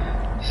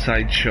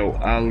 Sideshow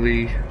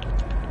Alley,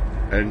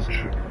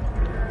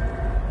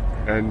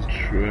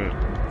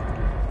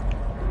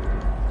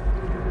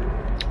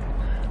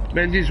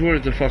 Man, these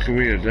words are fucking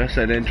weird. That's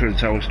that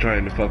entrance I was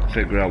trying to fucking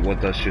figure out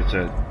what that shit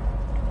said.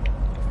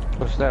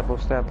 What's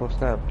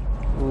that?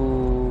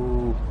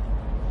 Ooh.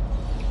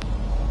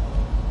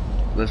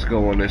 Let's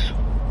go on this.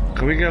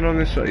 Can we get on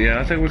this?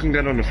 Yeah, I think we can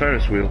get on the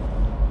Ferris wheel.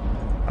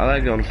 I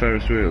like it on the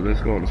Ferris wheel.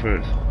 Let's go on the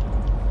Ferris.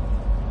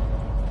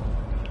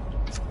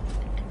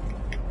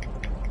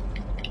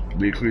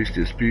 Decrease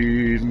the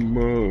speed,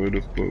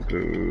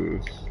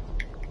 motherfucker.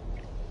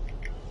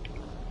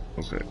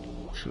 Okay,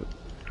 so,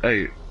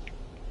 hey,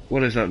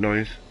 what is that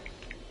noise?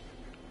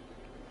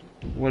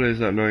 What is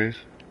that noise?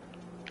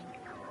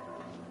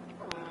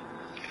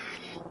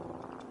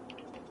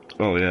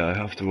 Oh yeah, I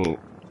have to go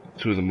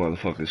to the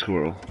motherfucking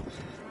squirrel.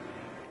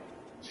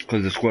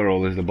 Because the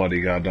squirrel is the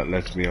bodyguard that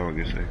lets me on,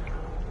 you see.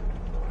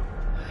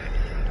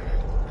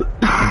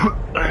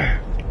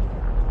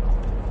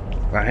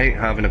 I hate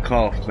having a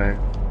cough, man.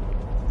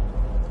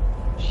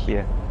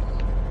 Yeah.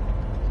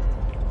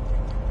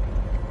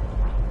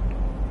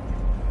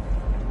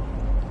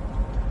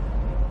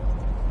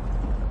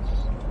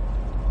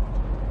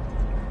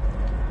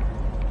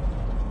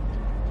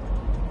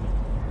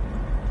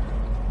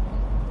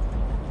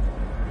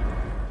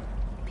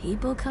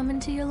 People come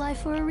into your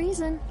life for a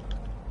reason.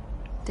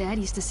 Dad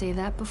used to say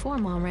that before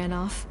Mom ran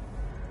off.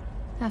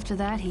 After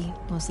that, he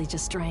mostly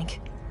just drank.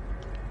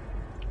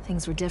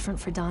 Things were different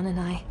for Don and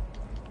I.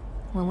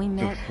 When we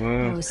met,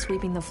 I was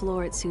sweeping the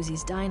floor at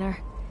Susie's diner.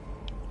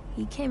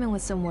 He came in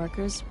with some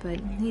workers, but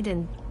he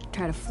didn't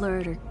try to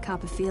flirt or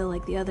cop a feel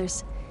like the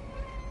others.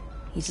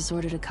 He just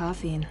ordered a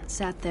coffee and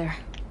sat there,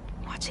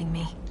 watching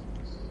me.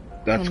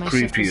 That's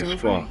creepy as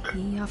fuck.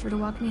 He offered to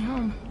walk me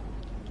home.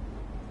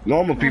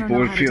 Normal people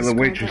would feel a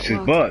waitress's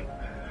butt.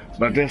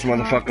 But this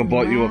motherfucker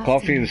bought you a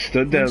coffee and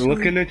stood there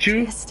looking at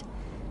you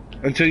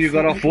until you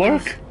got off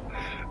work?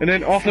 And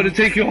then offered to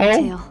take you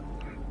home?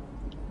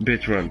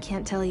 Bitch, run. I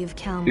can't tell you if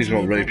Callum He's was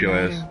gonna made rape that your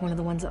night ass. or one of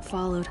the ones that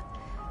followed.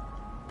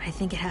 But I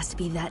think it has to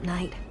be that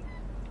night.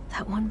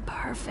 That one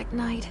perfect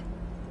night.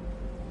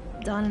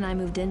 Dawn and I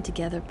moved in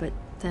together, but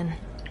then...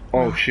 Oh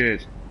well,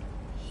 shit.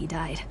 he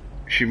died.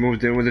 She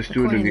moved in with a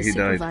student According and to he the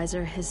died.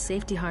 supervisor, his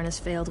safety harness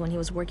failed when he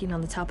was working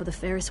on the top of the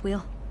Ferris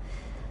wheel.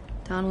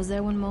 Dawn was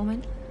there one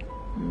moment,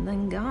 and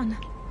then gone.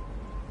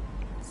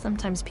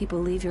 Sometimes people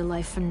leave your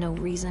life for no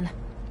reason.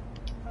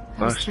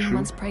 I was That's 3 true.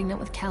 months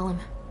pregnant with Callum.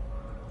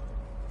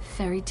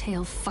 Fairy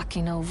tale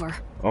fucking over.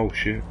 Oh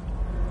shit.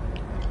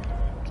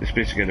 This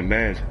bitch is getting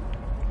mad.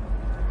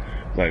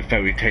 Like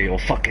fairy tale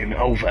fucking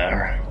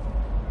over.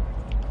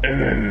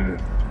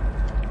 Ugh.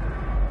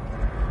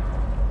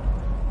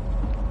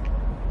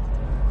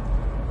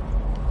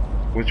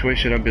 Which way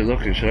should I be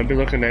looking? Should I be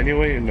looking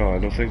anyway? No, I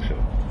don't think so.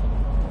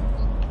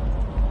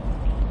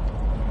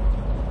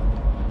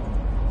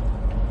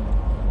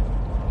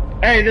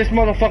 Hey, this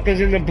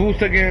motherfucker's in the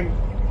booth again.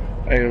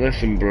 Hey,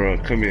 listen, bro.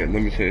 Come here.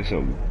 Let me tell you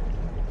something.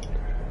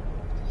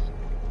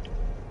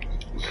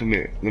 Come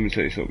here. Let me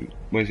tell you something.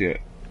 Where's he at?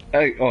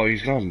 Hey, oh,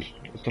 he's gone.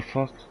 What the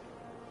fuck?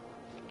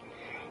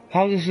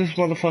 How does this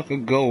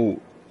motherfucker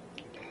go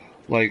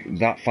like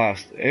that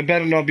fast? It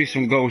better not be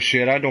some ghost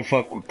shit. I don't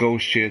fuck with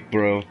ghost shit,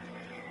 bro.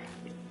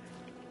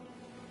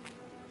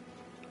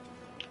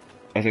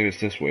 I think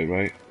it's this way,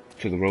 right?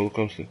 To the roller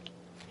coaster.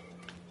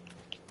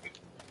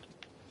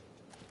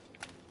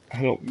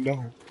 I don't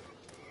know.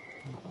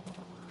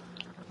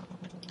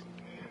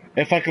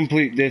 If I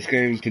complete this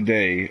game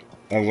today,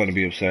 I'm gonna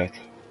be upset.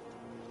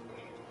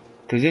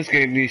 Cause this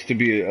game needs to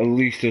be at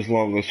least as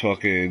long as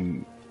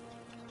fucking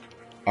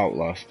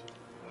Outlast.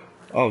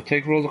 Oh,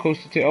 take roller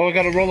coaster ticket. Oh, I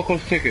got a roller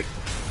coaster ticket.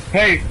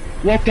 Hey,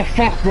 what the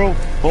fuck, bro?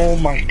 Oh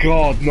my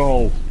god,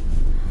 no.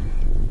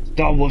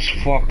 That was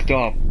fucked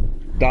up.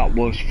 That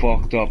was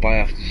fucked up, I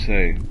have to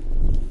say.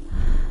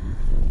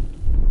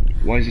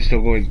 Why is it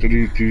still going?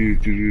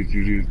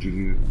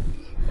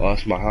 Oh,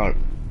 that's my heart.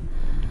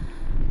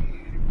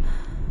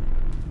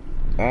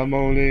 I'm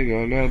only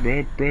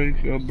gonna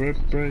break your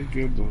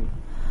bone.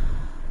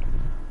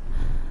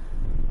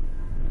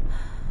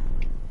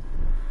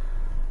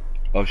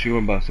 Oh, she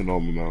went back to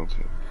normal now,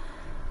 okay.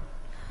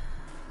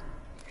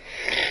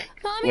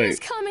 Mommy is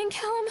coming,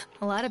 Callum.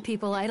 A lot of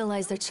people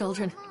idolize their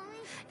children.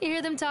 You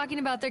hear them talking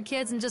about their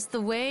kids and just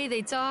the way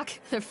they talk,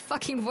 their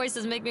fucking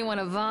voices make me want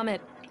to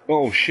vomit.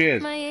 Oh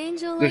shit. My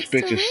angel This likes to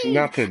bitch is read,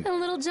 snapping. and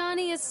little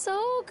Johnny is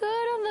so good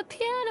on the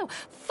piano.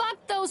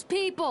 Fuck those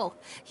people.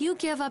 You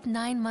give up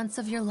 9 months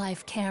of your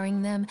life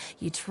carrying them,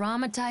 you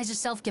traumatize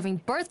yourself giving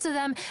birth to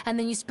them, and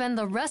then you spend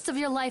the rest of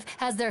your life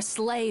as their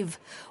slave.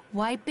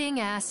 Wiping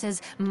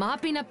asses,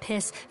 mopping up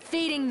piss,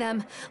 feeding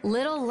them.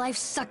 Little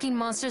life-sucking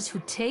monsters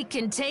who take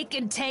and take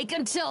and take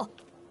until...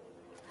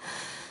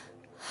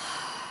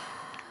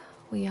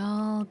 we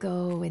all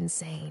go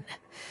insane.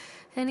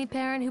 Any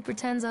parent who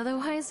pretends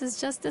otherwise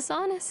is just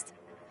dishonest.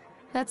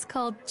 That's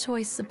called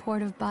choice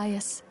supportive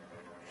bias.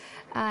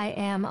 I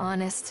am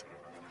honest.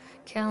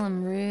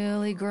 Callum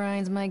really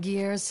grinds my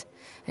gears,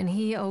 and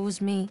he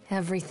owes me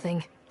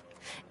everything.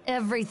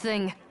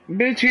 Everything.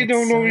 Bitch, he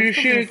don't know your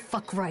shit.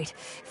 Fuck right,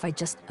 if I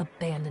just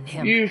abandon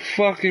him. You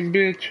fucking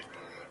bitch.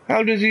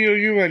 How does he owe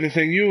you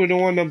anything? You were the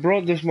one that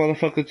brought this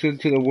motherfucker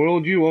into the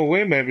world. You owe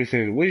him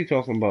everything. What are you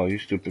talking about, you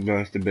stupid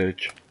nasty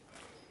bitch?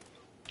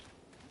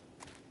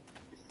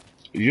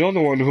 You're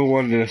the one who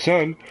wanted a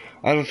son.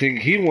 I don't think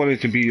he wanted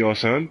to be your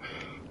son.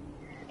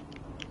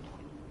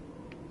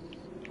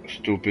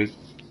 Stupid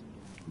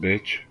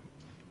bitch.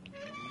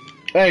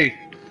 Hey!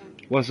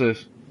 What's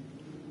this?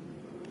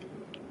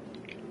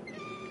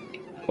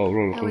 Oh,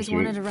 roller I always coaster.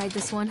 wanted to ride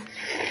this one.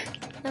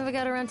 Never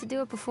got around to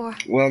do it before.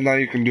 Well, now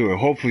you can do it.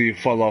 Hopefully you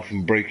fall off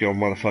and break your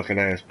motherfucking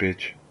ass,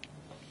 bitch.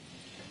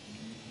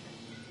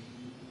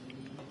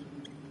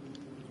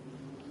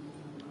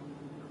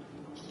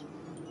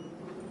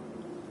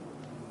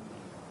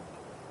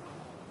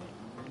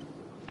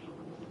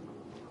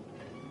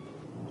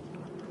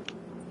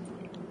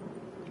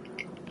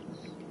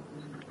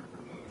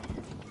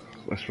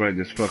 Let's ride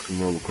this fucking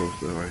roller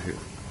coaster right here.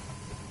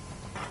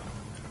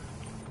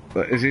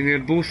 But is he in the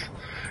booth?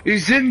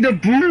 He's in the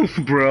booth,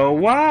 bro.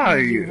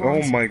 Why?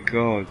 Oh my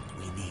god.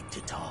 We need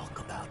to talk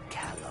about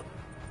Callum.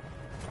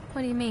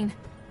 What do you mean?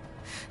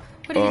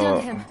 What have you done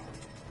to him?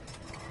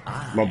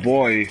 My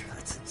boy.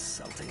 That's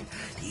insulting.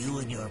 You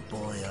and your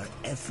boy are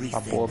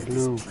everything boy that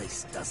Blue. this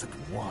place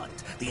doesn't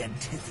want. The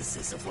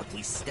antithesis of what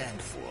we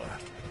stand for.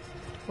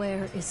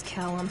 Where is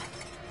Callum?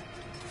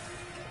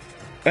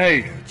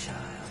 Hey. Poor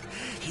child.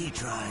 He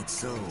tried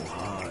so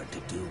hard to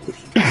do what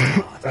he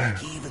was taught.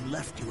 He even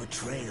left you a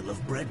trail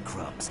of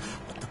breadcrumbs.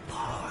 But the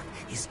park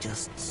is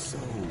just so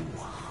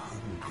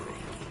hungry.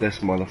 This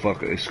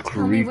motherfucker is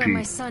Tell me where my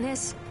creepy. son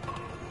is.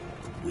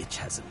 Which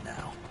has him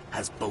now?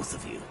 Has both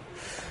of you.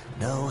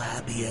 No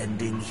happy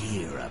ending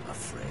here, I'm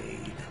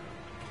afraid.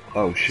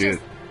 Oh shit.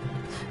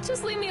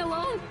 Just leave me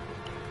alone.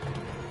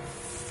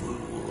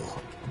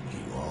 Fool.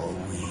 You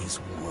always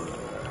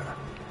were.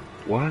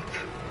 What?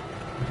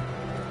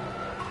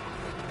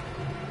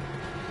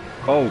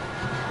 Oh.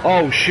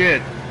 Oh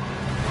shit.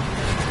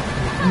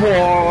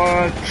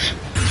 What?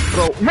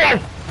 Go. Whoa!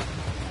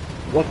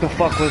 What the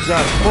fuck was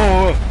that?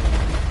 Oh!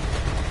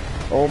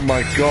 Oh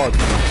my god.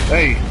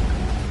 Hey!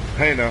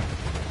 Hey now.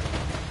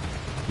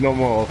 No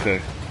more,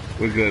 okay.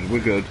 We're good, we're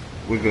good,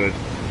 we're good.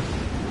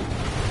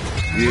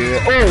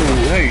 Yeah. Oh!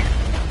 Hey!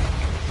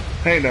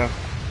 Hey now.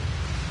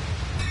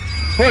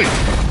 Hey!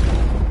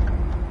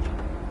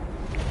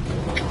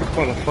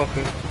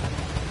 Motherfucker.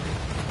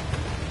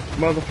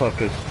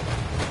 Motherfuckers.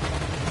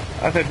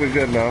 I think we're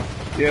good now.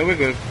 Yeah, we're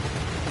good.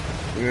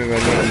 Wait,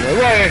 what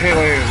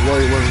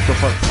the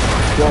fuck?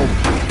 Whoa,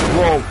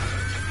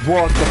 whoa,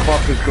 what the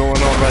fuck is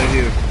going on right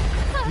here?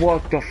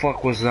 What the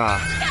fuck was that?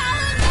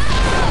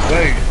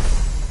 Hey!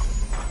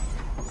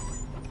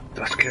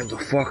 That scared the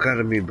fuck out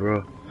of me,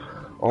 bro.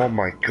 Oh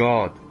my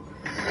god.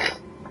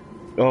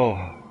 Oh.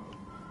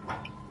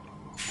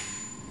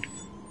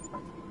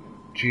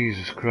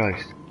 Jesus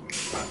Christ.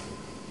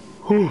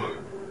 Whew.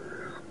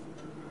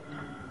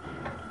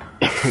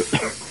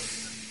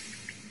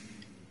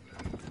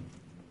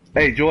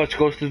 Hey, George,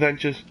 Ghost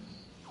Adventures?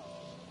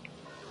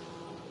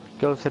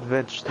 Ghost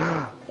Adventures.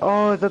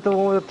 Oh, is that the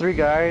one with the 3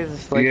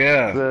 guys? Like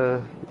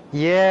yeah.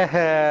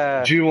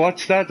 Yeah. Did you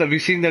watch that? Have you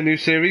seen the new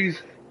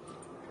series?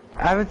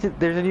 I haven't seen.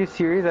 There's a new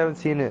series. I haven't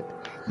seen it.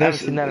 I haven't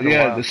seen that in a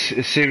while. The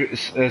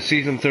series,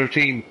 season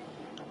 13.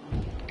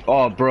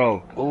 Oh,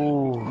 bro.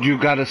 Ooh. You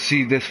gotta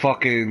see this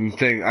fucking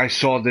thing. I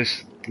saw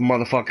this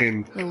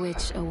motherfucking The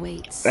witch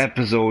awaits.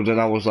 episode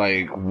and I was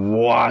like,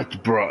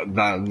 what, bro?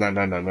 Nah.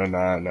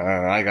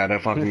 I gotta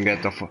fucking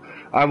get the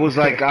I was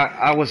like,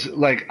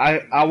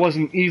 I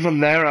wasn't even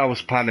there. I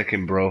was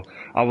panicking, bro.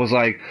 I was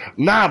like,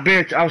 nah,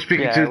 bitch. I was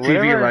speaking to the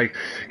TV like,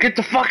 get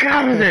the fuck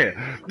out of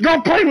there.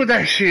 Don't play with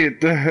that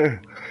shit.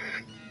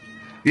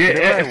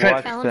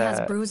 Yeah, Callum has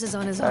bruises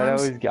on his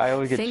arms. I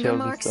always get finger chills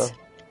marks. and stuff.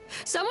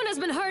 Someone has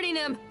been hurting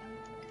him.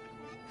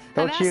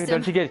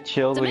 Don't you get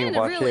chills when you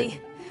watch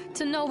it?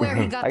 To know where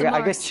he got the marks.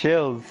 I get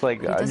chills.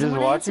 Like just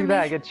watching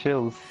that, I get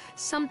chills.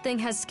 Something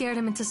has scared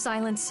him into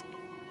silence.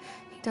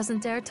 He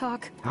doesn't dare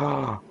talk.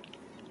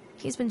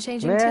 He's been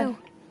changing too.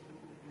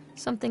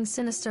 Something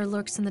sinister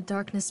lurks in the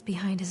darkness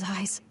behind his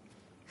eyes.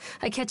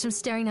 I catch him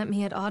staring at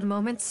me at odd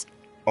moments.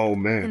 Oh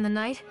man. In the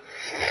night,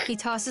 he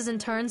tosses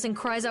and turns and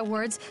cries out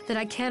words that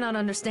I cannot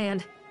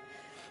understand.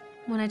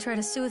 When I try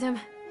to soothe him,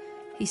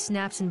 he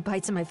snaps and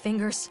bites at my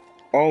fingers.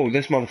 Oh,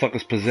 this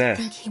motherfucker's possessed.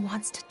 I think he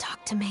wants to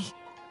talk to me.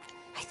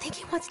 I think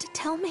he wants to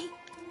tell me.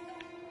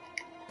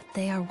 But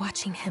they are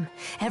watching him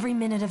every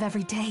minute of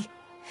every day.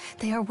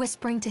 They are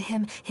whispering to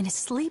him in his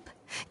sleep,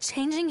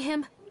 changing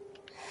him.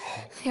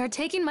 They are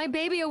taking my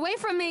baby away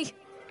from me.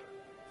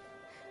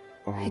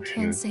 Oh, I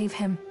can't save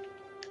him.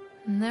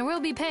 There will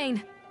be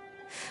pain.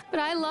 But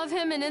I love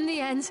him, and in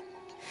the end,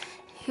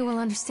 he will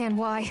understand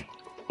why.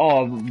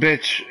 Oh,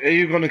 bitch, are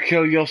you gonna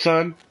kill your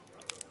son?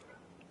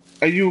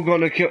 Are you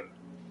gonna kill...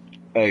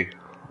 Hey,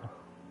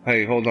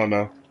 hold on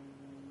now.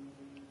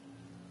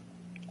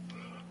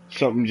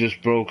 Something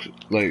just broke,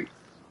 like...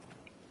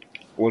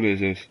 What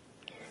is this?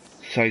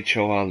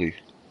 Sideshow Alley.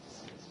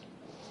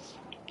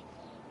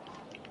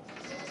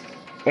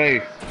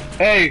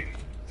 Hey!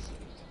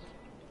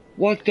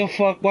 What the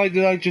fuck? Why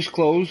did I just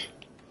close?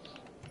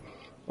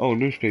 Oh,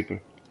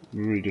 newspaper. Let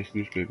me read this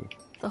newspaper.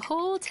 The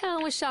whole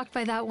town was shocked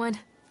by that one.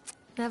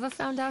 Never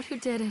found out who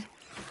did it.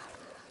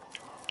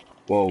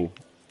 Whoa.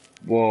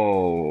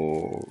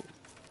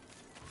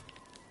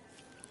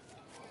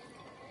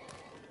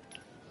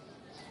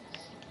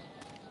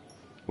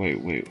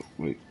 Wait.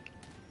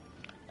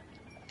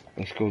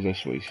 Let's go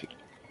this way.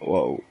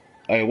 Whoa.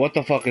 Hey, what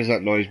the fuck is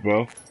that noise,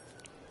 bro?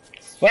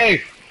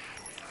 Hey!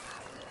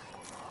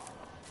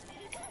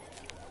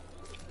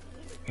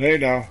 Hey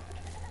now.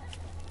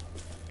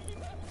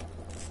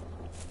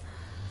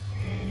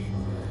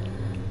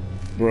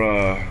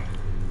 Bruh.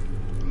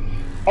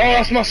 Oh,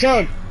 that's my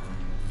son!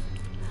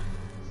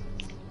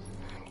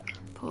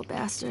 Poor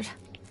bastard.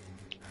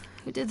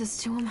 Who did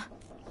this to him?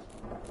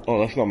 Oh,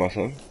 that's not my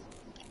son.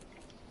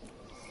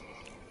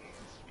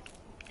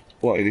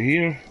 What, in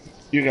here?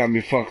 You got me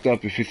fucked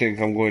up if you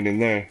think I'm going in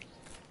there.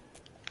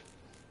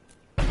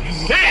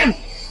 Damn!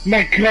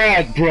 My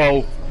god,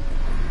 bro!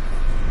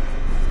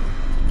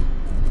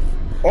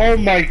 Oh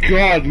my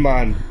god,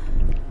 man!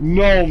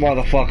 No,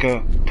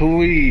 motherfucker.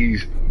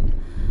 Please.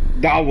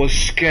 That was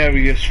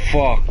scary as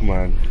fuck,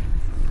 man.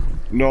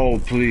 No,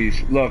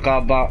 please. Look,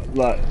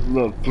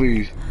 look,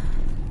 please.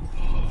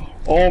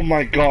 Oh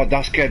my god,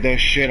 that scared the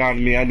shit out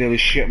of me. I nearly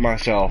shit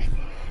myself.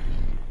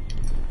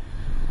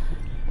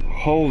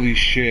 Holy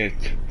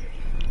shit.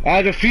 I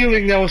had a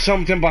feeling there was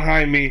something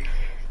behind me.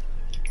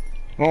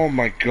 Oh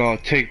my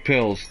god, take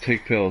pills,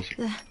 take pills.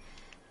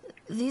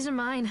 These are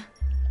mine.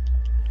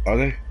 Are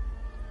they?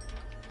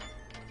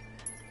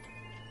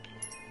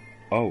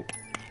 Oh.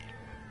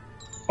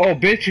 Oh,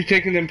 bitch, you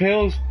taking them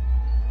pills?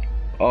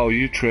 Oh,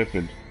 you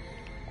tripping.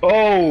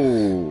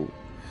 Oh!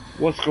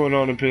 What's going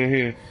on up in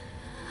here?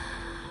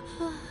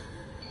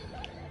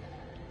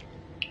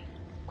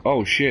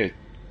 Oh, shit.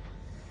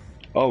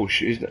 Oh,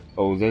 shit.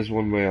 Oh, there's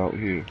one way out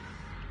here.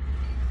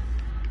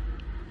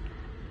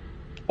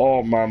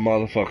 Oh my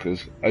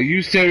motherfuckers. Are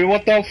you serious?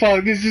 What the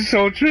fuck? This is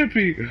so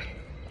trippy.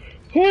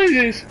 Who is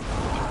this?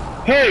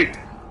 Hey!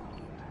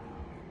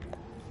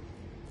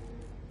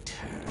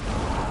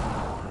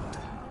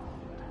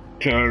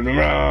 Turn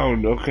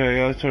around.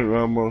 Okay, I'll turn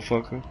around,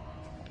 motherfucker.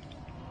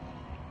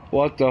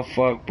 What the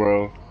fuck,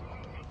 bro?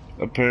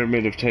 A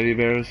pyramid of teddy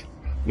bears?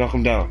 Knock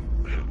them down.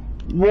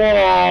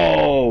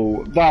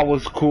 Whoa! That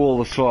was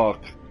cool as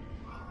fuck.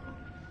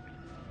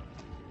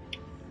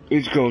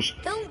 It goes.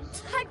 Don't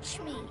touch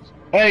me.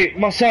 Hey,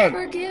 my son!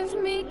 Forgive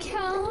me,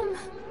 Callum.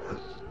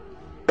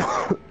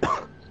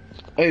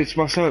 Hey, it's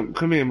my son.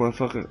 Come here,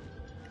 motherfucker.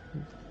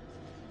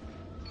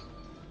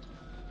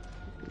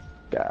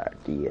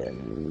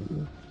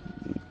 Guardian,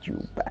 need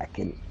you back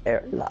in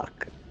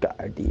airlock,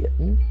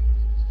 Guardian.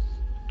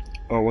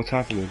 Oh, what's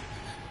happening?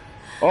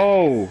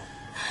 Oh!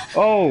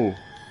 Oh!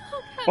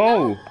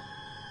 Oh!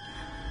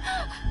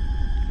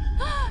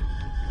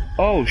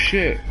 Oh,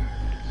 shit.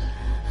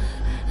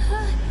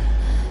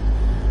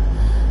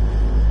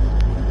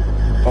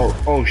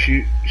 Oh,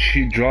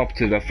 she dropped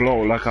to the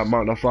floor like a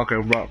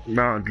motherfucking rock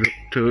now.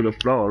 To the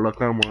floor like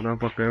a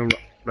motherfucking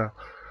rock now.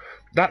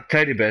 That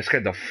teddy bear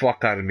scared the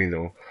fuck out of me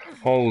though.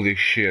 Holy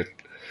shit.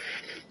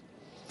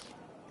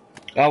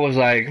 I was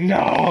like,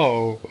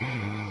 no!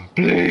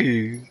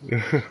 Please!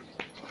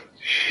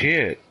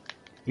 Shit.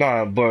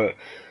 Nah, but,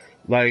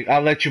 like,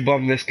 I'll let you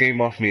bum this game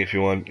off me if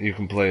you want. You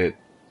can play it.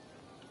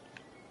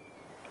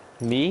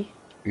 Me?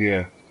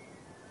 Yeah.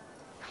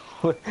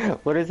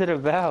 What is it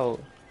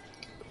about?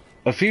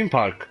 A theme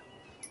park.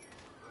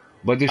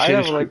 But this I shit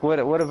know, is... like, what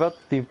about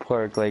the theme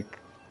park? Like,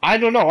 I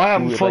don't know. I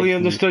haven't Ooh, fully like,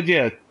 understood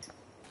yet.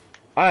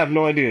 I have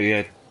no idea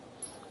yet.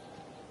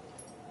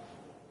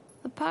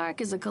 The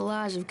park is a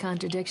collage of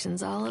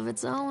contradictions all of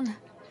its own.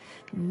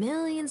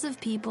 Millions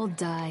of people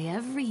die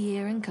every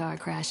year in car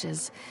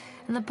crashes,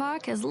 and the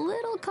park has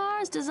little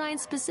cars designed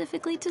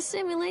specifically to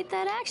simulate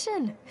that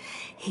action.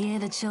 Hear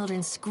the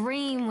children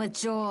scream with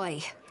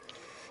joy.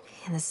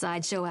 In the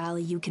sideshow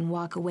alley, you can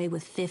walk away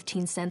with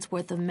 15 cents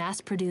worth of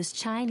mass-produced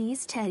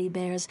Chinese teddy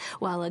bears,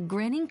 while a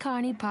grinning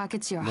carny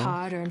pockets your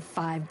hard-earned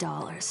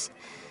 $5.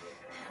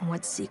 And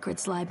what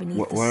secrets lie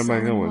beneath the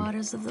sullen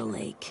waters of the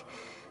lake?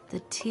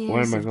 The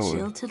tears of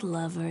jilted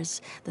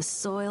lovers, the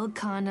soiled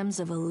condoms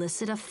of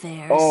illicit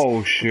affairs,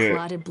 oh shit! the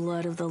clotted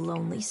blood of the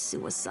lonely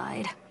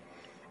suicide.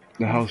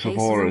 The House of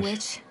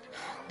Horrors.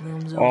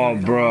 Oh,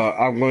 bruh,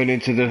 I'm going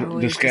into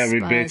the scary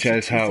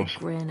bitch-ass house.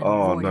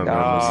 Oh,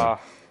 no.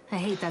 I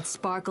hate that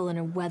sparkle in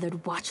her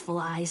weathered, watchful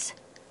eyes.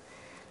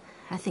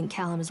 I think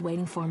Callum is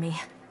waiting for me.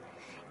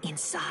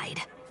 Inside.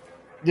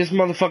 This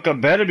motherfucker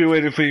better be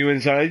waiting for you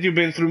inside. You've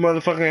been through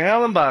motherfucking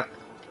hell and back.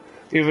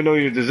 Even though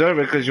you deserve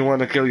it because you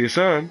want to kill your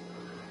son.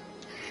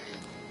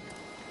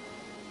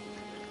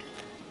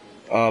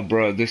 Oh,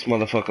 bro, this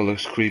motherfucker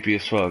looks creepy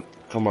as fuck.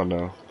 Come on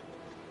now.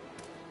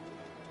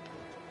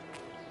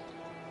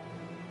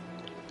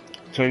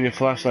 Turn your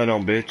flashlight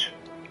on, bitch.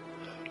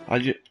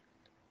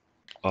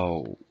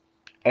 Oh.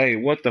 Hey,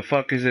 what the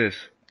fuck is this?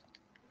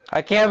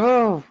 I can't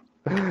move!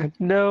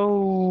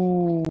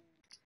 No!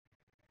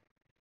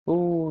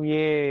 Oh,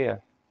 yeah.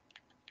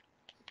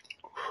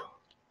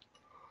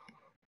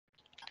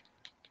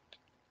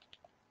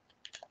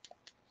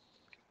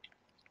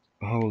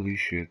 Holy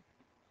shit.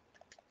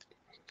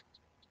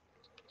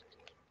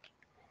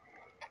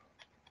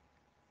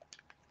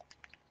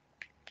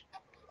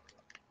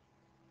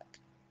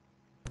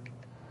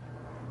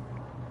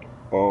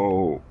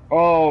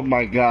 Oh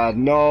my god,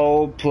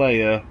 no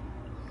player.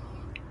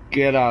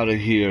 Get out of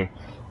here.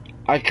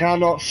 I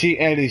cannot see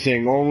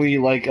anything, only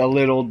like a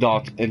little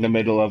dot in the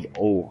middle of...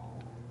 Oh,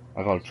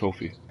 I got a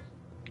trophy.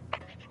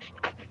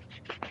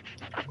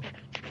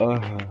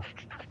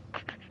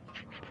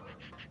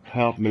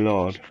 Help me,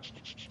 Lord.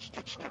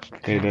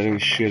 Okay, there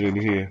ain't shit in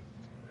here.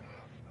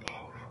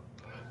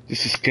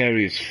 This is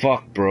scary as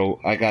fuck, bro.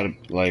 I gotta,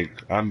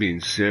 like, I'm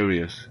being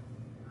serious.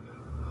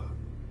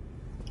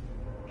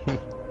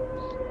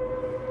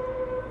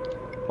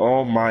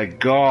 Oh my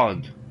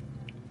god.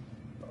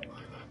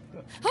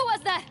 Who was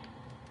that?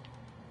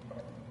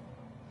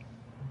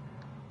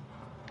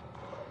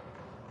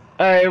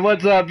 Hey,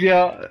 what's up,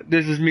 y'all?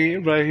 This is me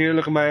right here.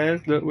 Look at my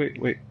ass. Look, wait.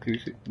 Can you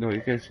see? No,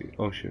 you can't see.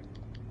 Oh shit.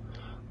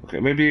 Okay,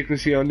 maybe you can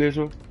see on this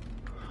one.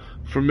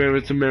 From mirror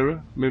to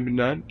mirror. Maybe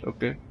not.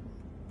 Okay.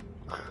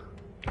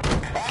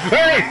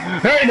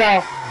 Hey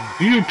now!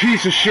 You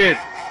piece of shit!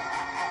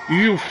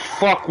 You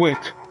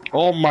fuckwit!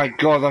 Oh my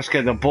god, that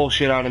scared the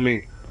bullshit out of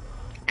me.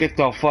 Get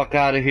the fuck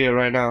out of here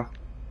right now.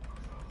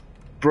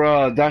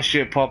 Bruh, that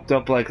shit popped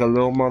up like a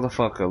little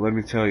motherfucker, let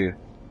me tell you.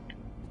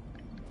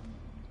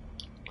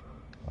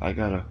 I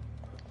gotta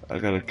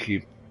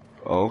keep...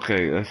 Oh,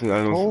 okay, I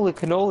don't... Holy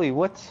cannoli,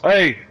 what?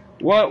 Hey!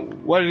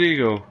 Where did he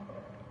go?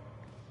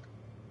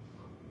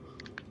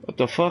 What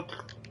the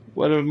fuck?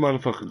 Where did the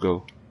motherfucker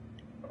go?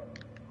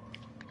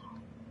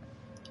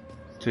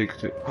 Take.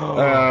 What?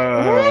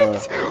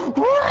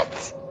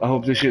 I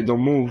hope this shit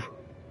don't move.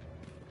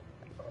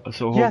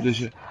 So hope this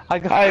shit. I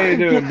got. How you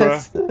doing,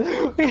 yes.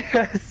 bro?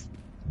 Yes.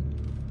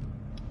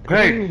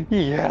 Hey.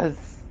 Yes.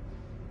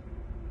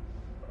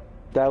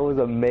 That was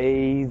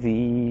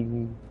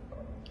amazing.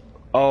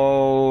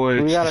 Oh,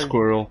 it's a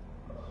squirrel.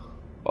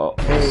 Oh.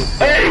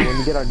 Hey! When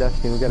we get our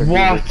destiny, we gotta do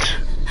this.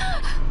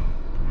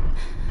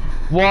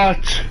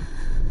 What?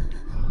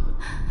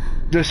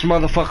 This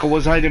motherfucker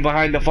was hiding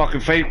behind the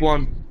fucking fake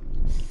one.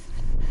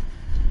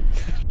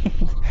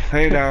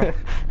 Hey now.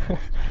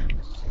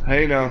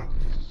 Hey now.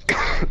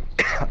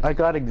 I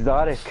got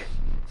exotic.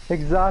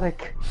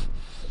 Exotic.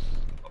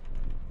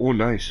 Oh,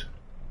 nice.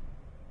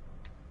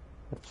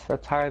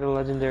 That's higher than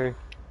legendary.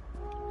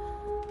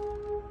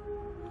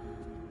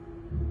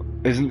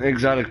 Isn't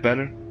exotic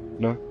better?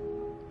 No?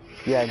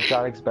 Yeah,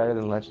 exotic's better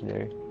than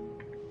legendary.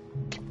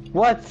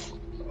 What?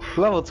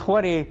 Level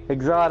 20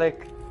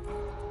 exotic.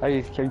 Are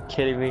you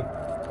kidding me?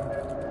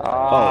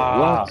 Oh,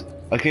 what?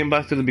 I came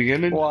back to the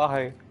beginning?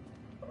 Why?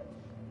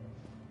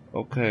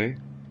 Okay.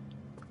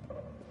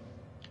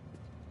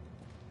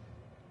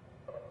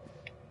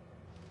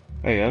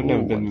 Hey, I've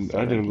never been.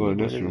 I didn't go in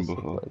this room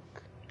before.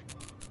 Like?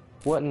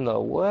 What in the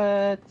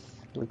what?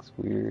 Looks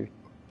weird.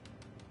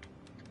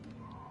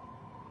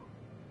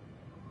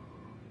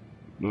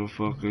 What the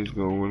fuck is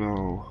going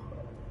on?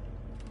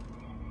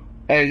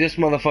 Hey, this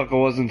motherfucker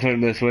wasn't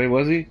turned this way,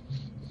 was he?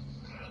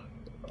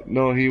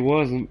 No, he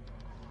wasn't.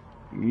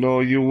 No,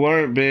 you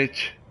weren't,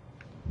 bitch.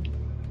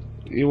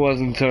 He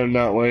wasn't turned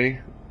that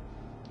way.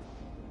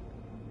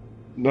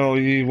 No,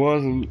 he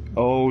wasn't.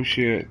 Oh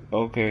shit.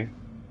 Okay.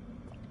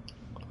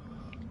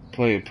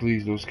 Play it,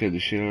 please. Don't scare the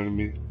shit out of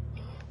me.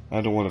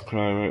 I don't want to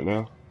cry right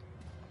now.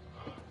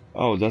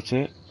 Oh, that's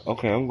it?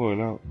 Okay, I'm going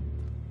out.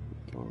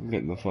 I'm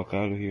getting the fuck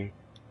out of here.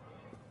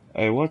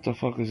 Hey, what the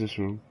fuck is this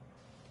room?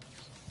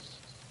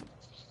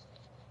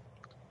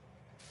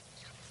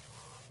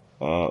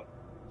 My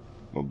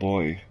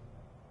boy.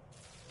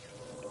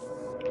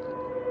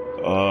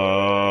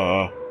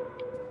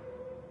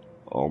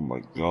 Oh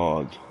my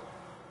god.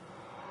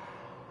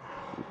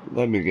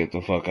 Let me get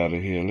the fuck out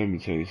of here. Let me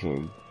tell you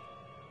something.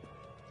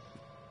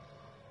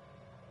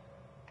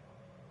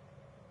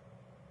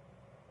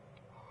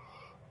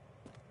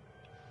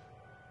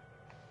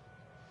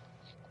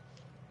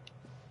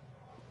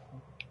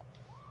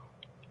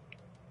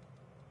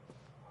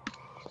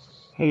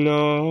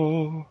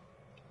 Hello.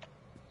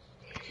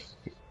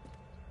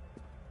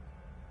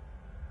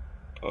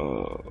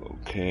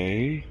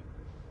 Okay.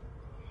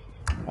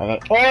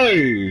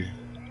 Oi!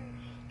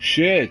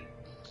 Shit.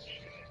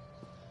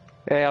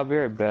 Hey, I'll be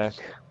right back.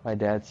 My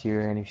dad's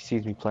here, and if he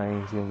sees me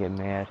playing, he's gonna get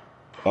mad.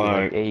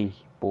 Alright. Like, hey,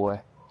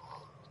 boy.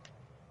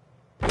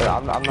 But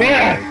I'm not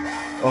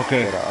Yeah!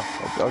 Okay. Get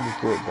off. I'll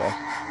just do it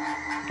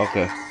back.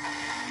 Okay.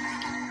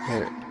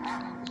 Here.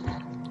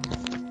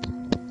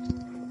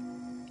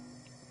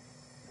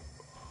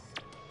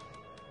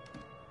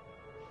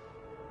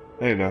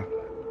 Hey now.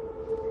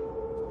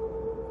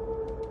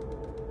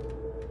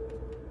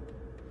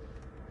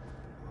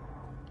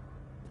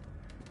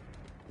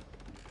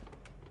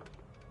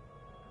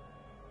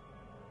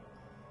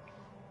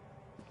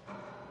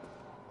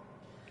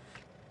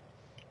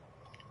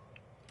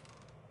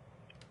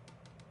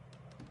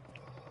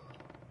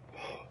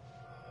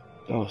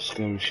 That was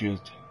scary shit.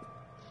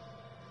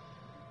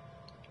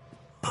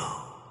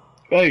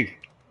 Hey!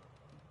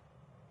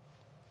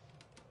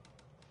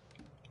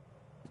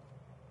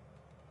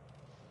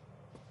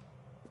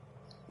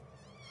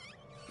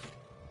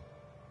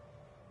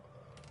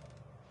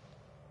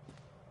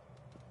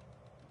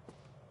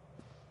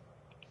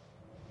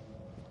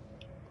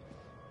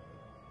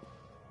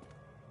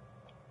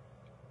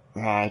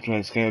 Ah, try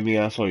to scare me.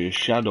 I saw your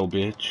shadow,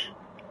 bitch.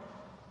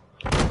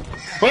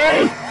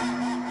 Hey!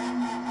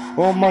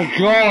 Oh my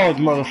god,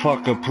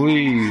 motherfucker,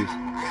 please.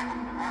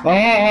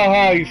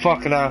 Ah, you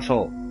fucking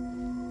asshole.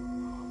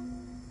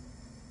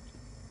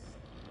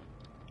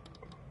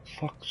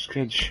 Fuck,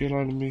 scared the shit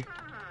out of me.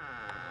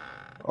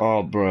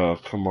 Oh,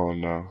 bruh, come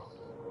on now.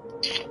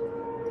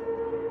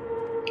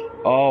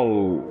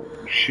 Oh,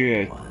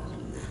 shit.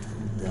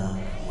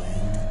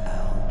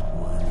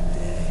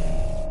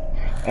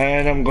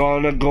 And I'm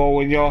gonna go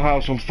in your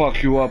house and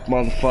fuck you up,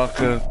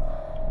 motherfucker.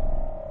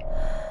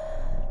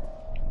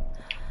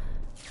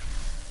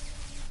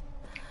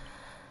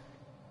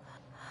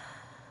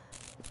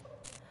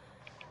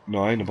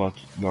 No, I ain't about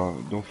to.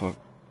 No, don't fuck.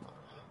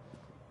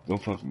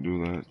 Don't fucking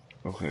do that.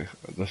 Okay,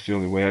 that's the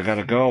only way I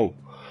gotta go.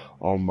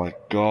 Oh my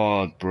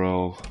god,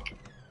 bro.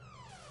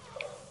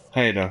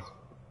 Hey now.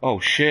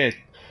 Oh shit.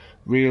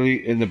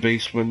 Really? In the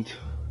basement?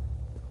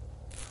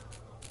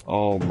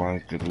 Oh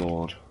my good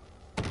lord.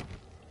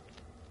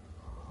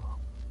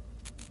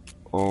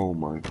 Oh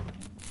my.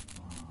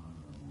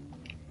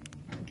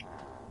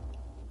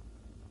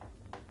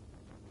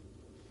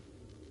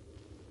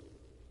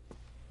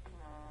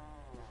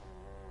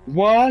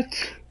 What?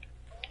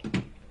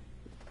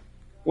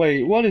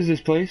 Wait, what is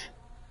this place?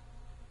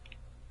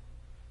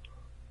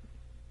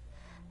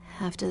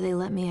 After they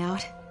let me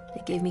out,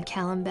 they gave me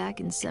Callum back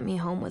and sent me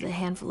home with a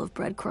handful of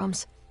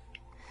breadcrumbs.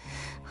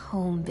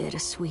 Home,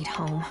 bittersweet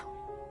home.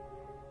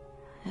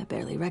 I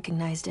barely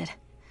recognized it.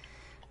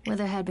 Where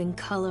there had been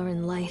color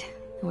and light,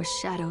 there were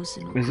shadows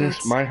and Is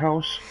this my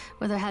house?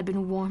 Where there had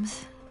been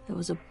warmth, There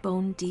was a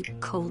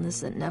bone-deep coldness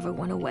that never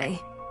went away.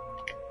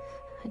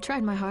 I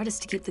tried my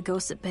hardest to keep the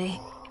ghosts at bay.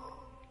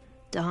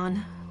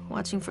 Don,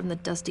 watching from the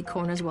dusty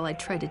corners while I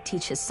tried to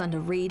teach his son to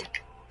read.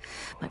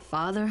 My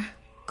father,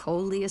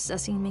 coldly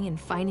assessing me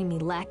and finding me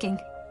lacking.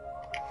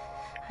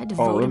 I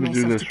devoted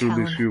myself to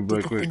Callum, did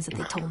the things that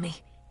they told me.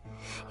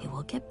 It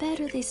will get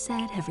better, they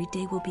said. Every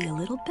day will be a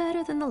little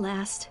better than the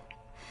last.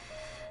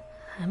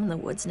 I'm in the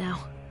woods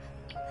now.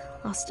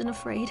 Lost and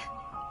afraid.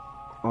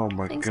 Oh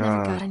my Things god.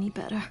 never got any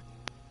better.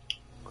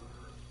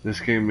 This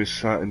game is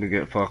starting to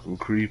get fucking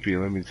creepy,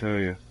 let me tell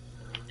you.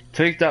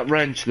 Take that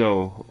wrench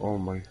though. Oh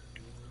my.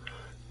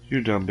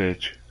 You dumb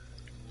bitch.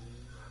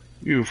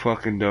 You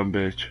fucking dumb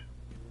bitch.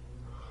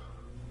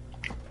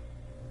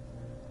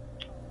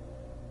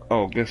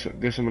 Oh, get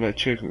some of that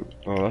chicken.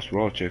 Oh, that's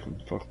raw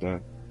chicken. Fuck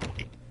that.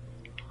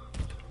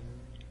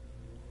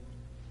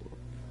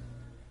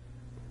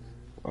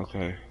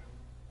 Okay.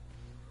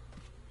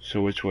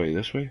 So which way?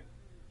 This way?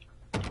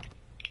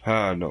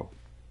 Ah, no.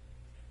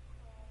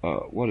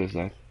 What is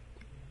that?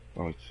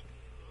 Oh, it's...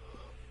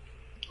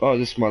 Oh,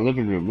 this is my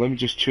living room. Let me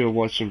just chill,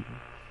 watch some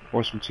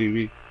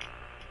TV.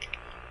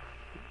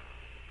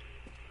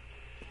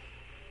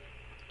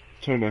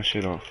 Turn that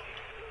shit off.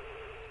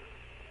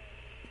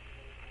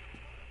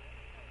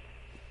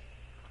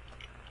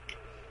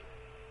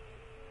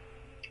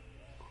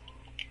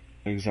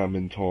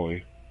 Examine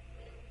toy.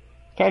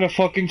 What kind of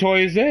fucking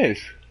toy is this?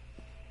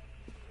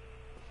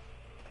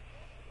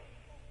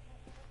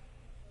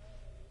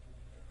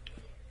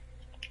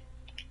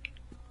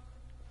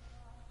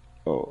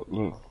 Oh,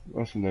 look,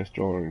 that's a nice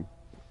drawing.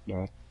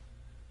 Not.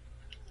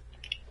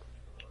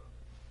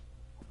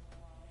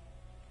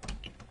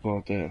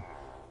 About there.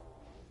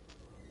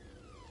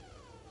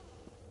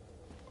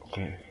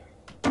 Okay.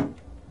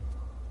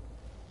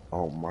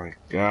 Oh my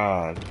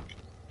god.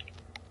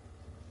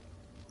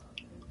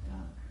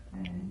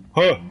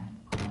 Huh!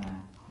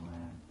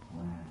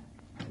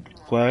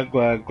 Quack,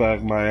 quack,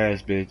 quack my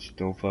ass, bitch.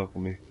 Don't fuck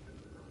with me.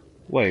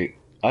 Wait,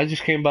 I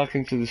just came back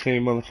into the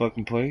same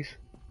motherfucking place?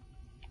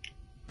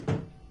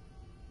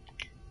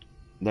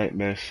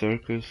 Nightmare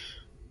Circus?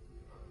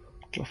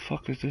 What the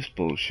fuck is this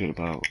bullshit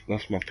about?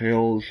 That's my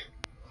pills.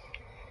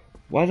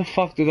 Why the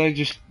fuck did I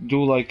just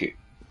do like it?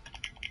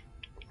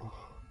 What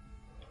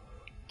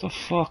the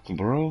fuck,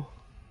 bro?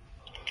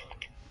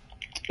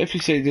 If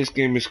you say this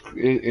game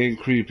ain't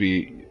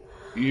creepy,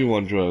 you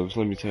on drugs,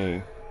 let me tell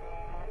you.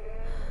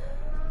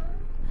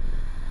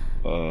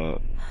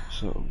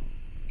 So...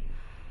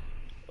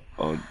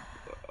 Oh,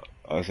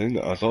 I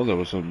thought there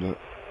was something that...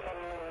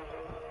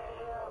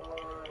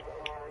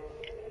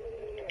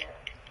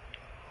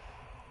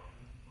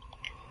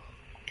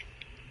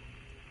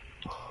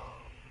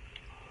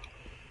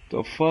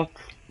 The fuck?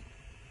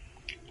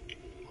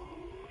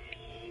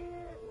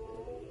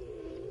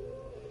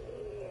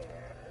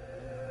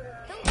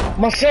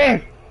 My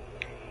son!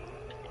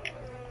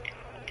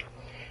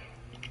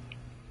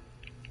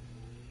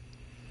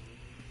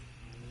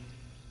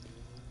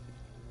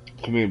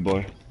 Come here,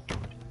 boy.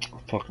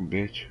 Fucking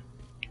bitch.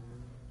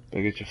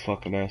 Better get your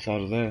fucking ass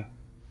out of there.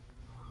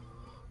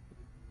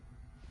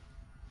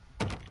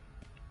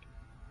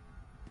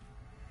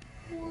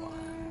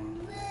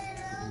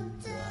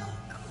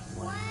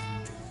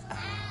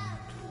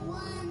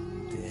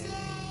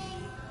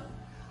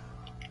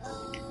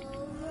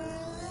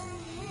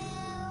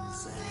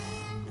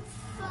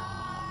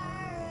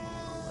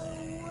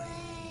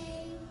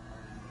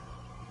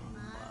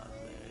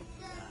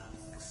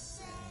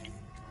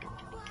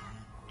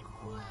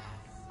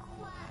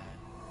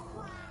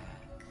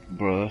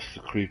 Bro, that's the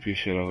creepiest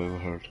shit I've ever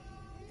heard.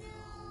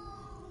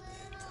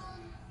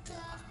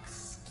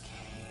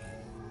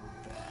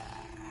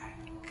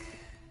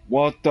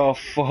 What the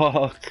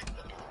fuck?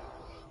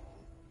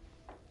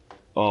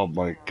 Oh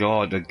my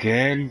god,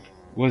 again?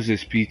 What is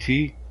this,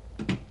 PT?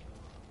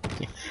 What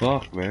the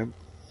fuck, man?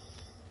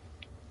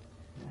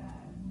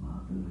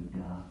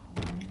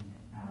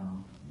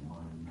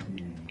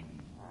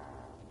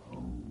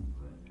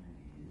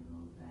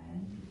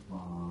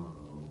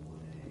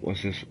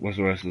 What's this? What's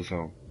the rest of the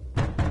song?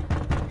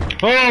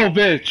 Oh,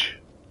 bitch!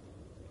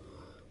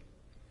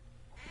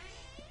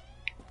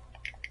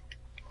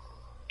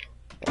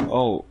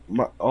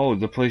 Oh,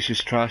 the place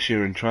is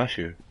trashier and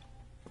trashier.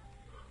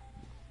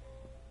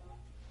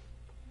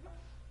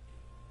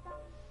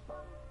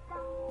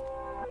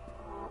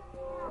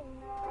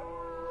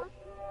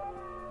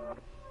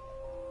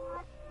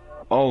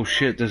 Oh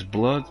shit, there's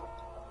blood?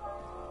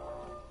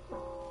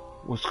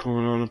 What's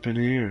going on up in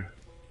here?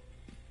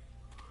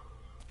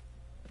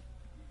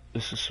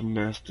 This is some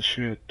nasty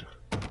shit.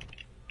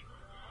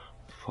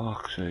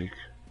 Fuck's sake.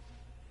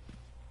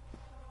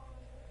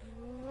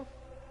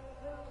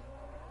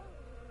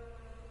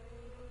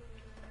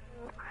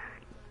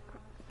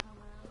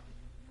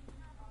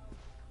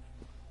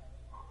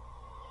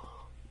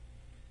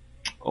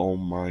 Oh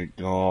my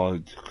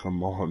god,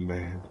 come on,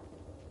 man.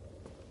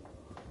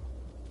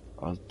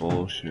 That's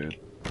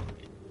bullshit.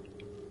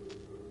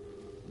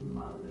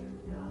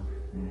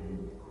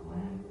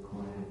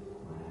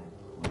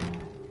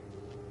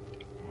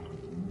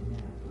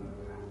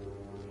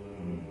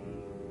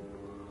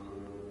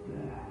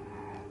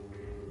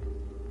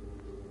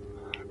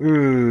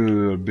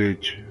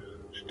 Bitch.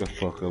 Shut the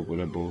fuck up with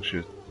that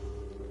bullshit.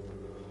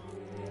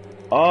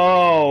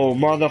 Oh,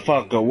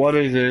 motherfucker, what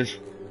is this?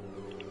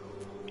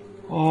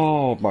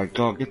 Oh my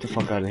god, get the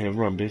fuck out of here.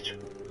 Run, bitch.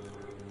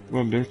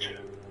 Run, bitch.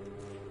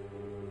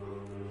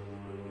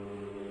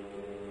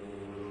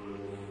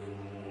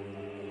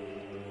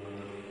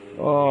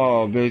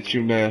 Oh, bitch,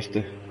 you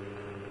nasty.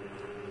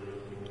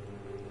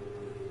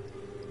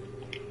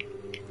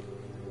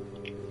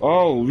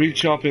 Oh, read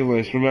shopping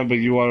list. Remember,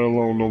 you are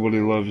alone.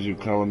 Nobody loves you.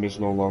 Callum is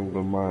no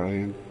longer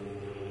mine.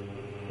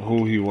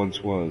 Who he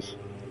once was.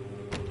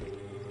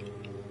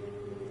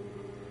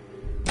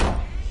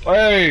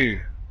 Hey!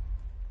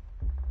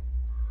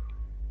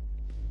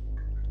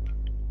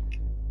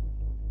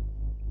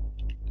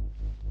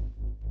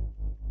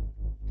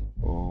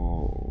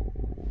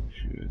 Oh,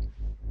 shit.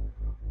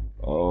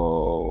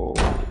 Oh.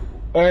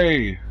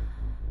 Hey!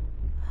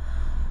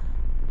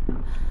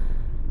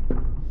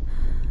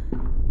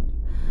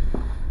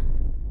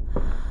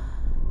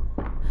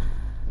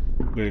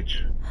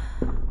 Bitch.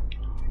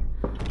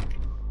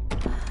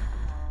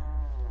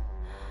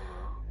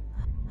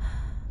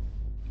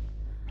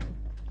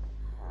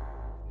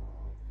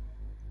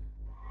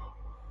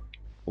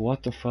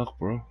 What the fuck,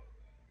 bro?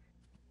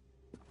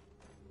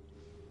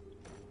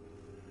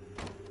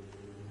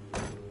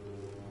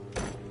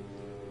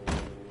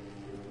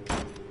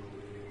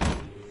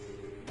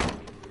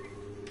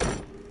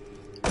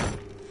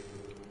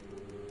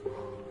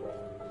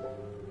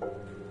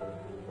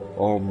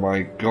 Oh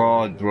my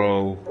god,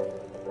 bro.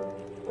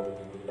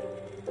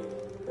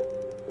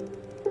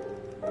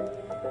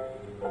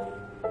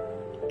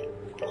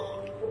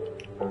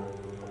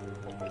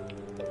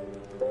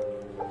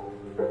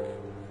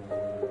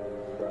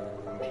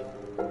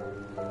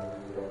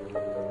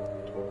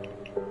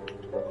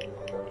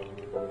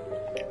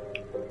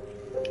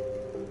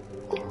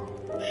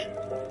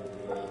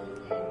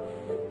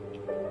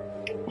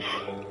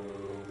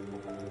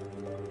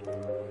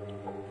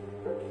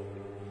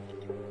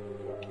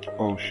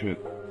 Oh shit.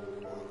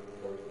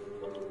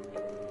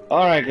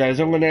 Alright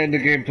guys, I'm gonna end the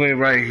gameplay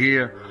right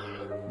here.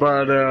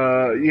 But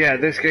yeah,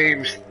 this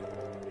game's...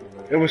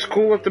 It was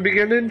cool at the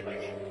beginning.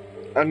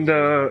 And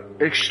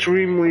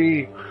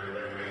extremely...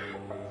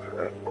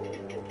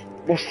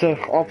 what's the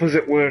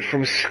opposite word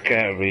from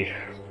scary?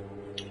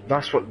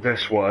 That's what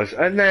this was.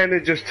 And then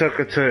it just took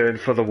a turn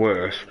for the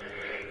worse.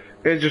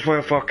 It just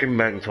went fucking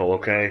mental,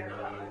 okay?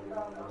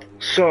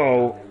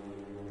 So...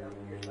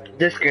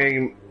 this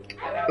game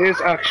is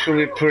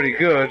actually pretty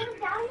good.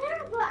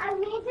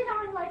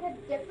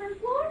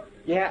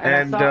 Yeah,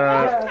 and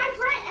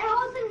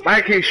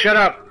Mikey, shut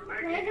up.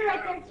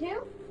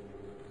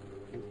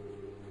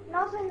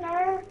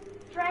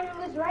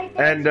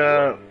 And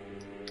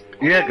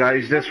yeah,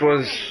 guys, this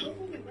was,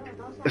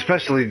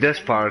 especially this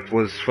part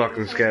was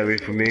fucking scary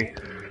for me.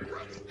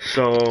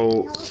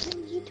 So,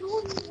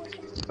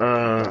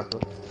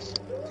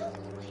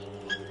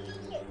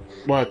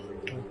 what?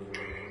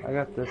 I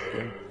got this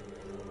thing.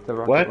 The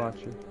rocket What?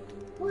 launcher.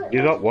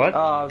 You got what?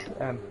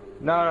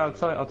 No, I'm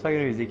talking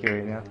to Ezekiel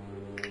right now.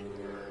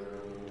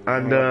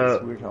 And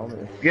this weird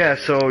helmet. yeah,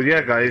 so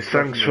yeah guys,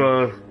 thanks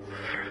for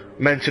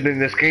mentioning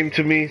this game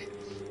to me.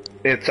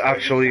 It's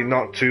actually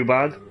not too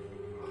bad.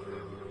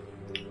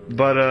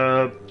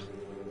 But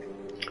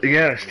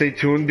yeah, stay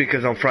tuned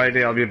because on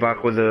Friday I'll be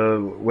back with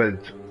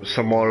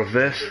some more of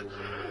this.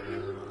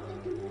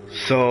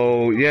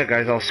 So yeah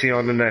guys, I'll see you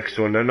on the next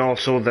one. And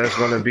also there's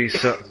gonna be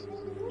some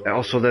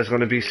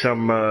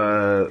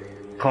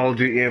Call of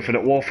Duty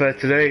Infinite Warfare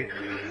today,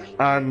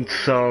 and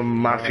some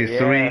Mafia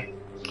 3,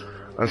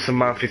 and some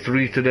Mafia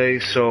 3 today,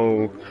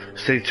 so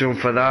stay tuned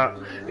for that.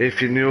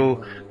 If you're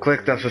new,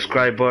 click that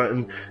subscribe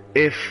button.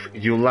 If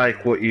you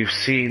like what you've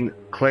seen,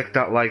 click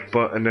that like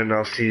button, and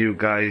I'll see you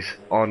guys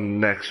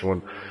on the next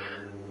one.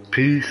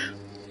 Peace.